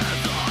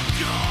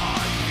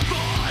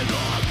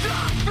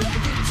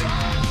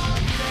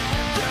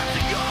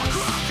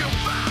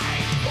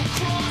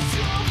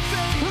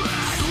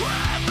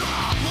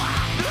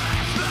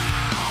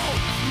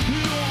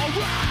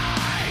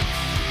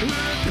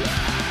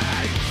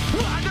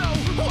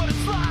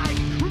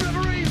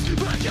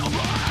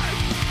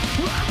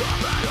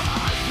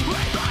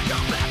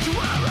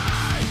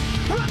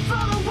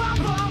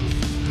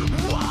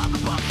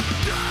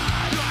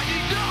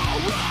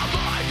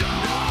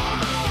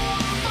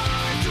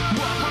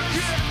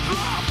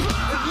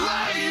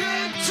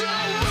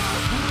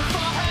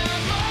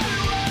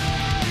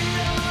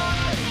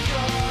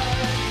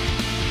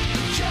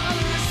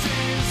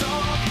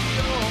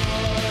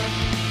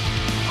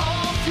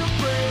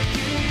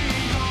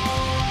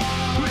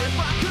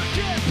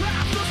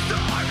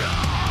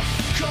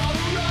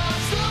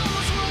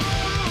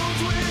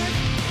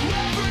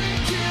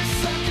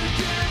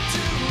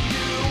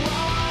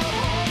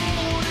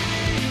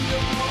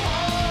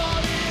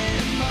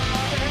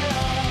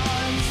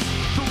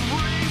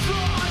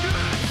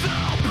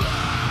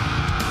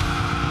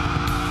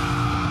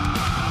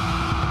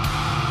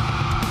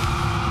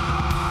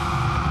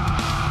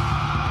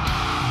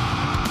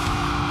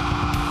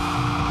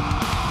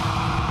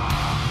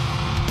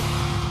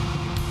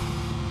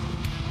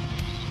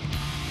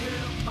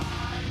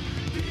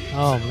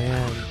Oh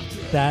man,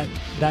 that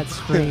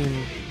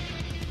scream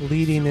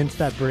leading into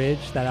that bridge,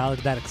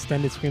 that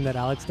extended scream that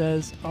Alex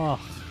does. Oh,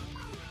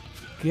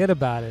 forget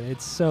about it.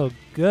 It's so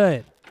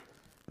good.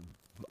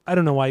 I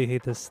don't know why you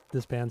hate this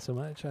band so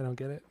much. I don't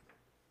get it.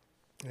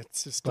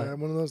 It's just one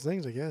of those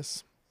things, I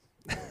guess.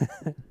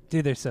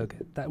 Dude, they're so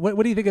good.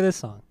 What do you think of this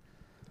song?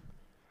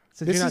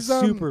 Since you're not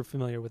super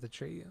familiar with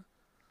Atreyu.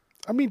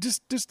 I mean,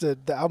 just the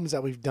albums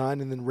that we've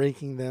done and then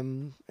ranking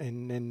them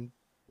in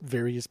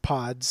various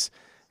pods.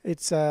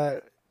 It's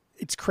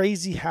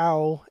crazy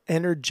how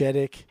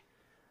energetic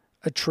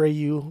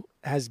Atreyu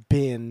has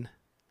been,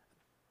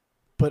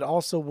 but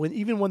also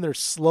even when they're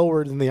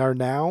slower than they are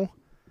now,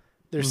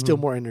 they're still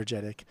more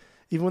energetic.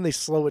 Even when they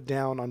slow it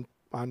down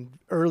on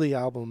early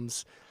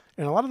albums,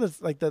 and a lot of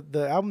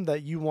the album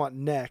that you want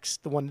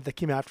next, the one that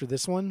came after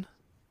this one,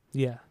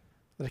 yeah,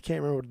 that I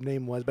can't remember what the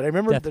name was, but I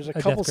remember there's a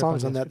couple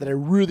songs on that I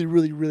really,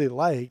 really, really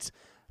liked,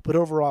 but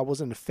overall I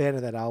wasn't a fan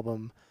of that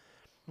album.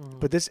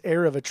 But this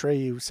era of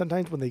Atreyu,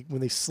 sometimes when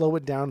they slow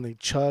it down and they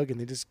chug and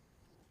they just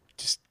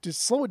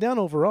slow it down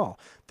overall,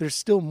 there's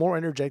still more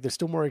energetic, there's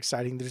still more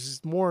exciting, there's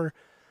just more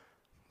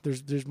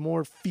there's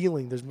more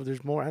feeling, there's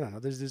more, I don't know,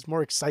 there's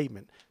more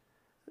excitement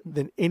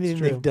than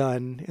anything they've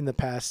done in the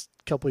past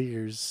couple of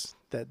years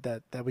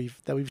that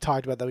we've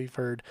talked about, that we've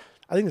heard.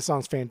 I think the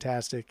song's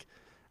fantastic.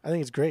 I think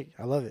it's great.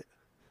 I love it.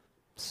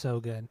 So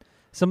good.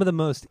 Some of the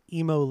most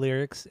emo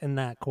lyrics in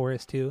that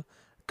chorus too.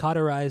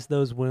 Cauterize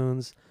those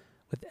wounds.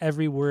 With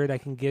every word I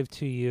can give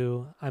to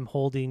you, I'm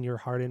holding your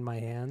heart in my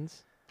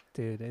hands.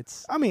 Dude,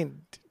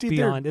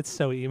 beyond. It's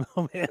so emo,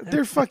 man.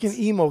 They're fucking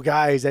emo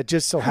guys that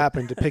just so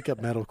happen to pick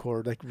up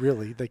metalcore. Like,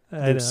 really. Like,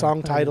 their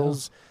song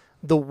titles,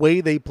 the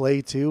way they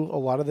play, too, a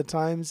lot of the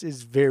times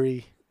is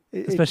very...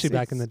 Especially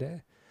back in the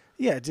day.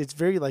 Yeah, it's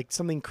very like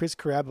something Chris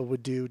Carrabba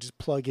would do, just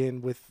plug in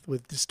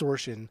with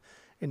distortion,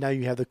 and now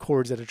you have the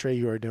chords that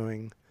Atreyu are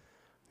doing.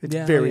 It's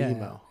very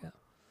emo. Yeah.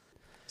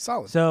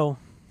 Solid. So...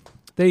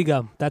 there you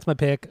go. That's my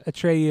pick,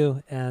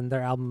 Atreyu and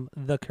their album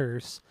The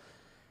Curse.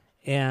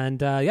 And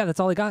that's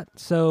all I got.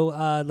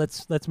 So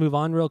let's move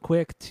on real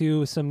quick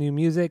to some new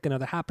music and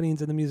other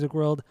happenings in the music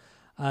world.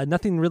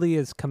 Nothing really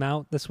has come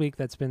out this week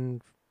that's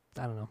been,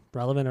 I don't know,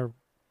 relevant or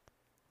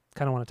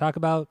kind of want to talk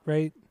about,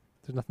 right?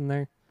 There's nothing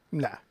there?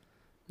 Nah.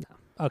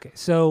 No. Okay.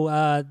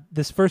 So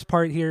this first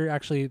part here,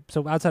 actually,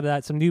 so outside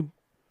of that,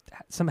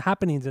 some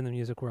happenings in the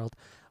music world.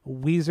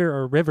 Weezer,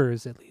 or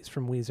Rivers at least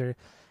from Weezer,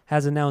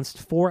 has announced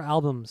 4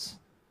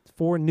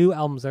 new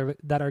albums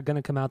that are going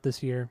to come out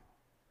this year,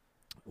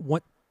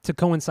 to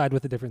coincide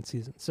with a different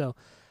season. So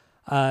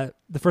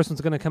the first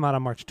one's going to come out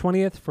on March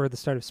 20th for the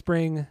start of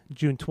spring,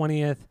 June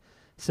 20th,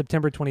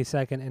 September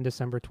 22nd, and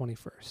December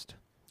 21st.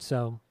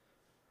 So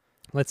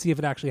let's see if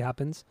it actually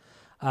happens.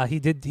 He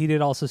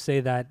did also say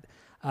that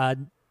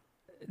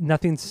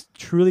nothing's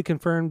truly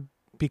confirmed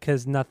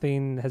because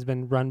nothing has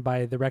been run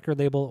by the record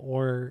label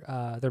or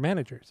their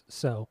managers.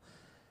 So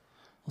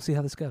we'll see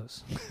how this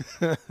goes.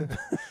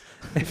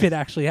 If it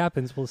actually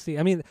happens, we'll see.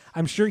 I mean,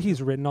 I'm sure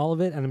he's written all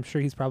of it, and I'm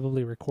sure he's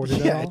probably recorded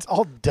it all. Yeah, it's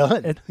all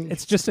done.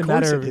 It's just a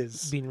matter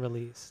of being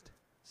released.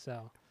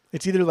 So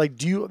it's either like,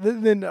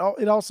 then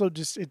it also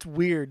just, it's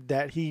weird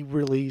that he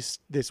released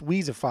this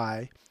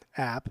Weezify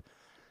app,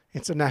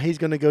 and so now he's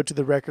going to go to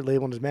the record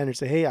label and his manager and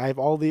say, hey, I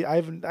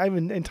have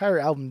an entire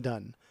album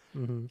done.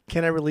 Mm-hmm.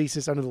 Can I release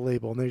this under the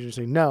label? And they're just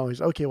saying, no.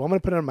 He's okay, well, I'm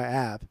going to put it on my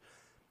app.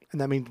 And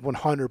that means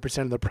 100%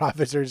 of the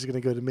profits are just going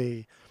to go to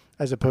me,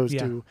 as opposed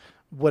to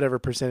whatever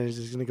percentage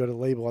is going to go to the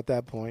label at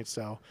that point.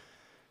 So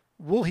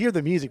we'll hear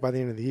the music by the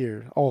end of the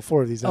year, all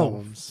 4 of these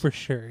albums. For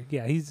sure.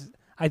 Yeah,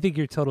 I think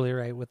you're totally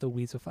right with the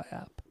Weezify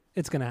app.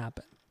 It's going to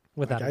happen,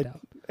 without a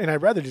doubt. And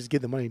I'd rather just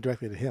give the money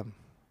directly to him.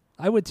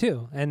 I would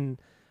too. And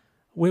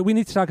we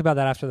need to talk about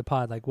that after the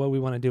pod, like what we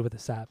want to do with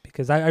this app,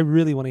 because I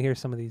really want to hear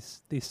some of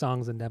these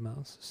songs and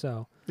demos.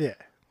 So yeah,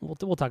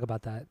 we'll talk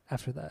about that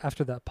after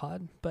that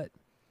pod. But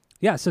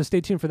yeah, so stay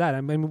tuned for that.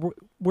 I mean,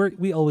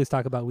 we always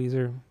talk about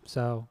Weezer,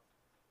 so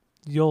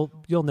you'll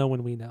know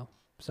when we know.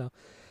 So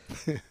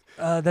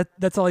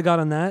that's all I got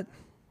on that.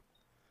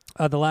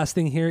 The last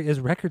thing here is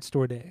Record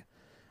Store Day.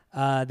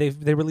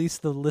 They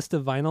released the list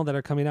of vinyl that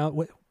are coming out.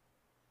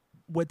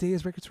 What day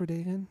is Record Store Day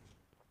again?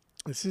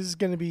 This is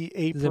going to be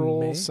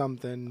April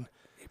something.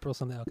 April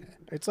something. Okay.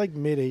 It's like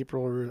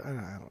mid-April, or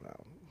I don't know.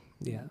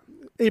 Yeah.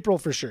 April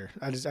for sure.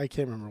 I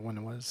can't remember when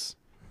it was.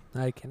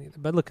 I can't either,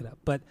 but look it up.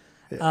 But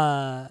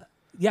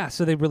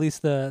so they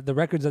released the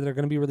records that are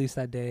going to be released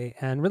that day,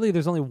 and really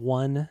there's only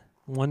one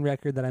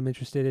record that I'm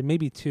interested in,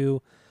 maybe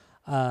 2.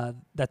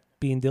 That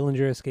being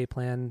Dillinger Escape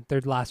Plan,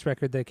 their last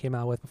record they came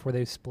out with before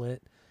they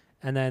split,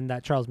 and then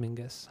that Charles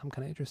Mingus I'm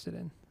kind of interested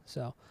in.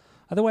 So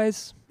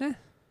otherwise,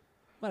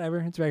 whatever.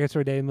 It's Record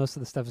Store Day. Most of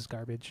the stuff is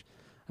garbage.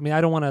 I mean,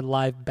 I don't want a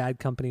live Bad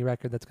Company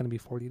record that's going to be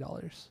 $40.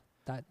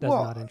 That does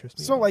not interest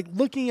me. So, like,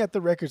 looking at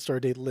the Record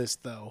Store Day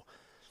list, though,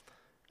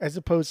 as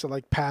opposed to,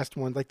 like, past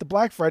ones, like the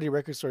Black Friday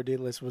Record Store Day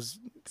list was,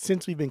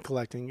 since we've been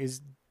collecting,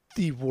 is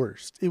the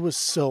worst. It was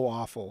so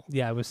awful.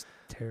 Yeah, it was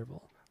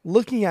terrible.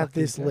 Looking at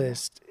this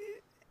list,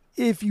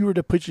 if you were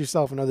to put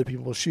yourself in other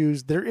people's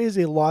shoes, there is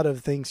a lot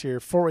of things here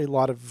for a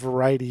lot of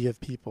variety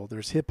of people.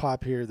 There's hip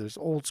hop here. There's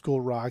old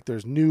school rock.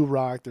 There's new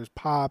rock. There's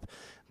pop.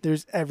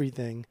 There's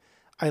everything.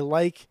 I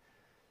like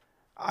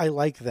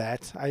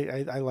that.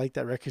 I like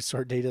that Record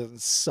Store Day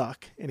doesn't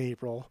suck in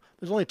April.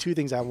 There's only two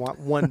things I want.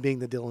 One being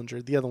the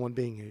Dillinger. The other one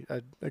being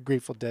a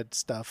Grateful Dead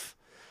stuff.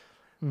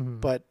 Mm-hmm.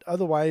 But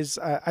otherwise,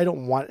 I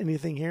don't want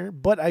anything here.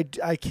 But I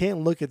can't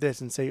look at this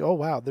and say, oh,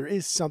 wow, there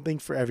is something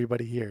for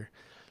everybody here.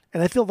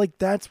 And I feel like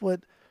that's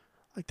what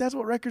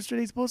Record Store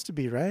Day is supposed to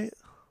be, right?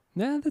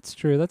 Yeah, that's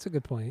true. That's a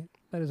good point.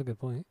 That is a good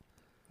point.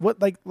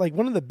 What like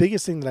one of the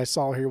biggest things that I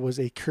saw here was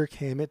a Kirk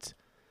Hammett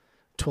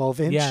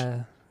 12-inch.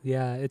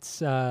 Yeah.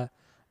 It's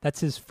that's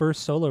his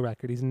first solo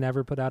record. He's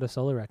never put out a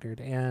solo record,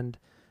 and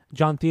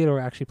John Theodore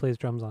actually plays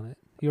drums on it.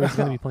 He was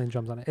going to be playing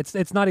drums on it.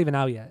 It's not even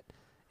out yet.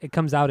 It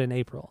comes out in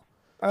April.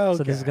 Oh, okay.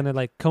 So this is going to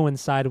like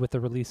coincide with the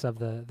release of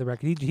the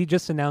record. He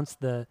just announced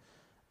the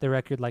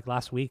record like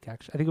last week.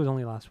 Actually, I think it was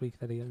only last week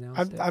that he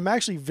announced it. I'm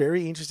actually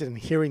very interested in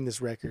hearing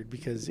this record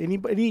because any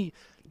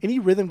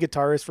rhythm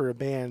guitarist for a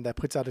band that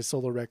puts out a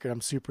solo record,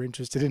 I'm super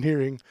interested in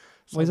hearing.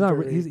 Well, he's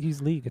not.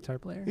 He's lead guitar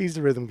player. He's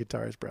the rhythm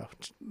guitarist, bro.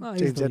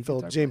 James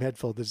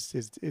Hetfield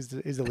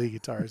is the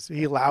lead guitarist.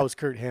 He allows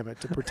Kirk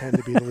Hammett to pretend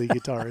to be the lead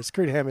guitarist.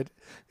 Kirk Hammett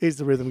is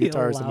the rhythm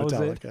guitarist of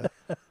Metallica.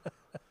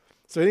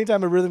 So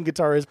anytime a rhythm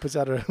guitarist puts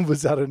out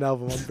an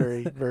album, I'm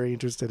very, very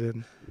interested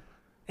in.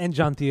 And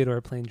John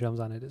Theodore playing drums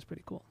on it is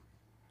pretty cool,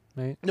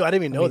 right? No, I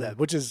didn't even know that.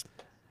 Which is,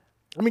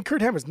 I mean,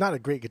 Kirk Hammett's not a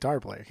great guitar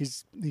player.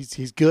 He's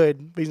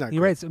good, but he's not. He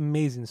writes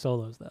amazing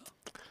solos though.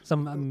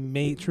 Some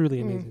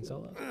truly amazing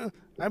solos.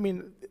 I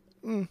mean,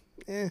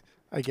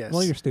 I guess.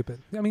 Well, you're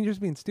stupid. I mean, you're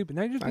just being stupid.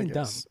 Now you're just being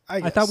dumb.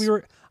 I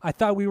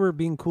thought we were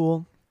being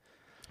cool,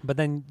 but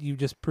then you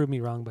just proved me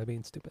wrong by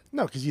being stupid.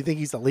 No, because you think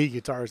he's the lead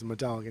guitarist of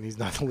Metallica, and he's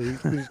not the lead.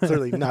 He's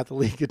clearly not the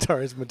lead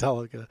guitarist of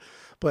Metallica.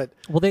 But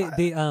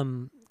they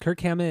Kirk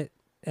Hammett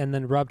and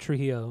then Rob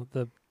Trujillo,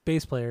 the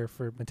bass player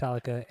for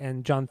Metallica,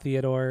 and John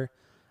Theodore,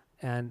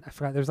 and I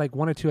forgot there's like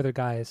one or two other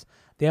guys.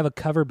 They have a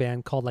cover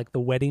band called like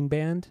the Wedding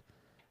Band,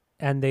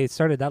 and they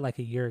started that like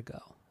a year ago.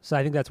 So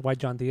I think that's why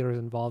John Theodore is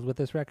involved with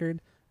this record,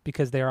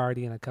 because they're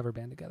already in a cover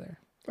band together.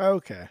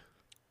 Okay,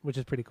 which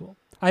is pretty cool.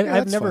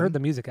 I've never heard the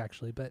music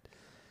actually, but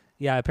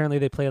yeah, apparently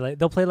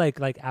they'll play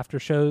like after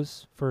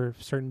shows for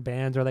certain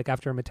bands, or like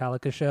after a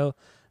Metallica show,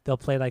 they'll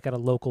play like at a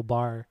local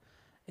bar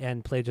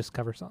and play just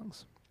cover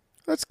songs.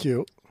 That's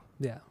cute.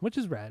 Yeah, which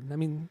is rad. I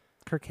mean,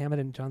 Kirk Hammett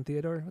and John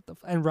Theodore,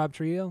 and Rob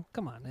Trujillo.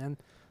 Come on, man,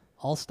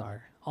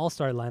 all-star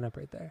lineup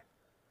right there.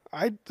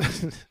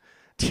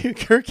 Dude,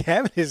 Kirk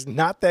Hammett is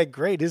not that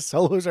great. His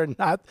solos are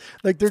not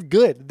like they're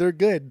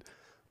good,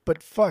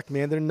 but fuck,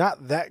 man, they're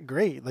not that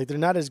great. Like they're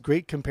not as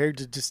great compared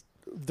to just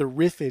the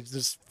riffage,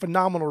 this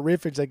phenomenal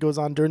riffage that goes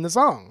on during the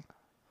song.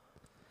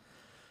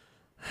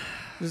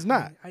 It's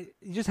not.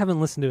 You just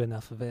haven't listened to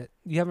enough of it.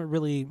 You haven't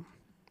really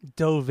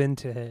dove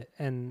into it,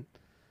 and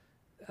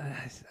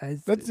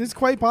it's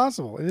quite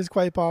possible. It is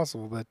quite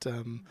possible, but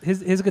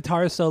his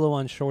guitar solo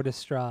on Shortest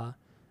Straw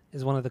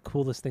is one of the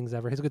coolest things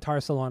ever. His guitar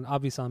solo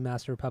on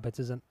Master of Puppets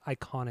is an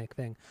iconic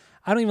thing.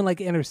 I don't even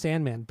like Enter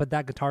Sandman, but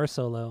that guitar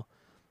solo,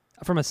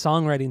 from a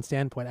songwriting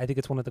standpoint, I think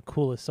it's one of the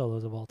coolest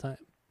solos of all time.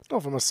 Oh,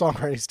 from a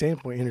songwriting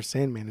standpoint, Enter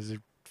Sandman is a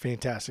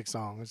fantastic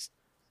song. It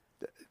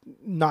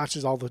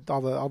notches all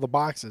the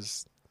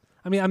boxes.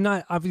 I mean, I'm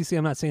not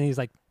saying he's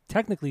like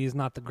technically he's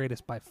not the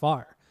greatest by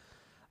far,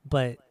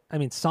 but I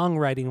mean,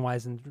 songwriting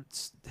wise and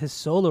his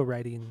solo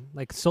writing,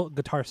 like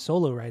guitar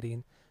solo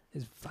writing,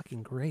 is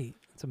fucking great.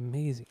 It's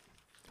amazing.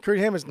 Kirk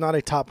Hammett's not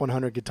a top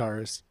 100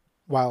 guitarist,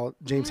 while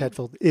James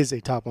Hetfield is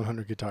a top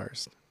 100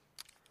 guitarist.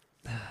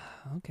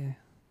 Okay.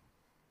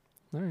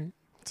 All right.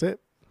 That's it.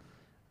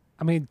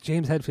 I mean,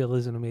 James Hetfield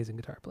is an amazing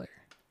guitar player.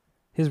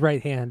 His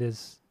right hand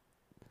is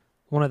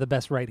one of the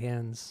best right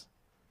hands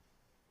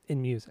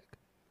in music.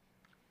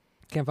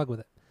 Can't fuck with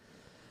it.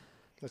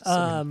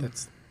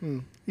 That's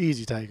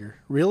easy, Tiger.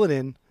 Reel it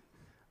in.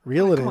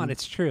 Reel it in. Come on,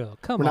 it's true.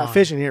 We're not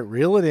fishing here.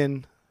 Reel it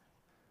in.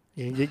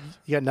 You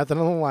got nothing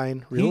on the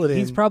line. Reel it in.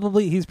 He's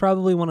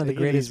probably one of the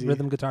greatest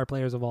rhythm guitar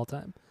players of all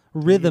time.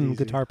 Rhythm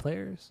guitar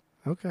players.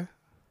 Okay.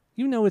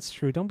 You know it's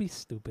true. Don't be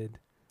stupid.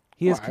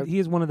 He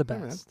is one of the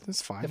best. Yeah,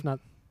 that's fine. If not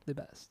the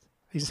best.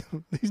 He's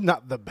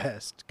not the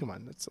best. Come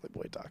on, that's silly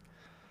boy talk.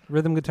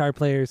 Rhythm guitar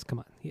players, come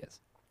on, he is.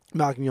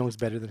 Malcolm Young's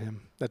better than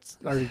him. That's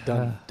already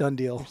done. Done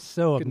deal. You're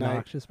so Good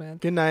obnoxious, night. Man.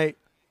 Good night.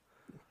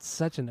 It's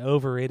such an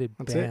overrated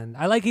band.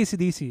 I like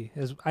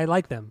AC/DC. I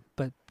like them,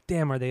 but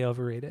damn, are they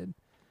overrated?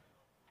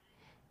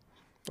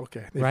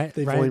 Okay.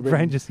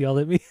 Brian just yelled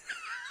at me.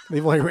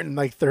 They've only written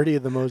like 30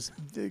 of the most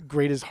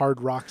greatest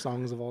hard rock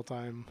songs of all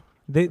time.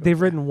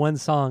 They've written one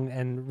song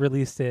and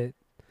released it,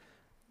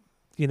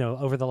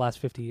 over the last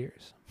 50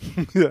 years.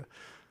 Yeah.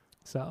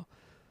 So,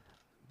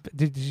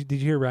 did you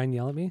hear Ryan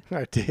yell at me?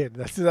 I did.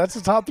 That's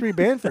the top 3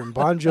 band for him.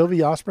 Bon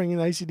Jovi, Offspring,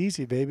 and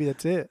AC/DC, baby.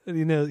 That's it.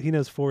 He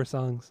knows 4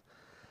 songs.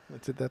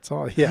 That's it. That's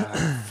all. Yeah.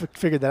 I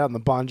figured that out in the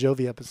Bon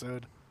Jovi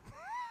episode.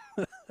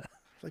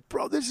 Like,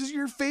 bro, this is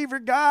your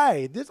favorite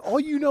guy. This all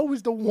you know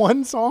is the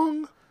one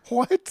song?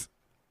 What?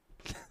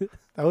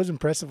 That was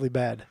impressively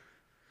bad.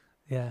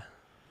 Yeah.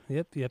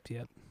 Yep.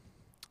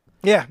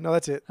 Yeah, no,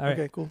 that's it. All right.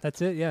 Okay, cool.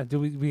 That's it. Yeah. Do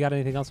we got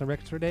anything else on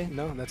records for today?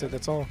 No, that's it.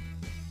 That's all.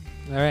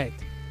 All right.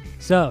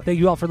 So thank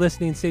you all for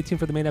listening. Stay tuned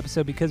for the main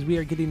episode because we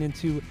are getting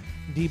into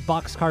the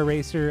Boxcar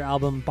Racer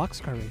album,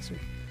 Boxcar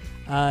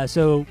Racer.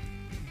 So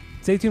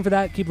stay tuned for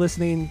that. Keep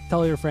listening.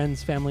 Tell your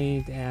friends,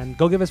 family, and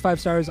go give us 5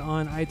 stars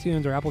on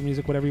iTunes or Apple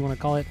Music, whatever you want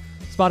to call it.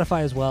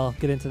 Spotify as well.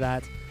 Get into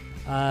that.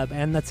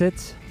 And that's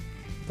it.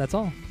 That's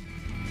all.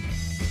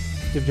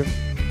 Jim.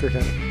 Kirk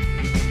Henry.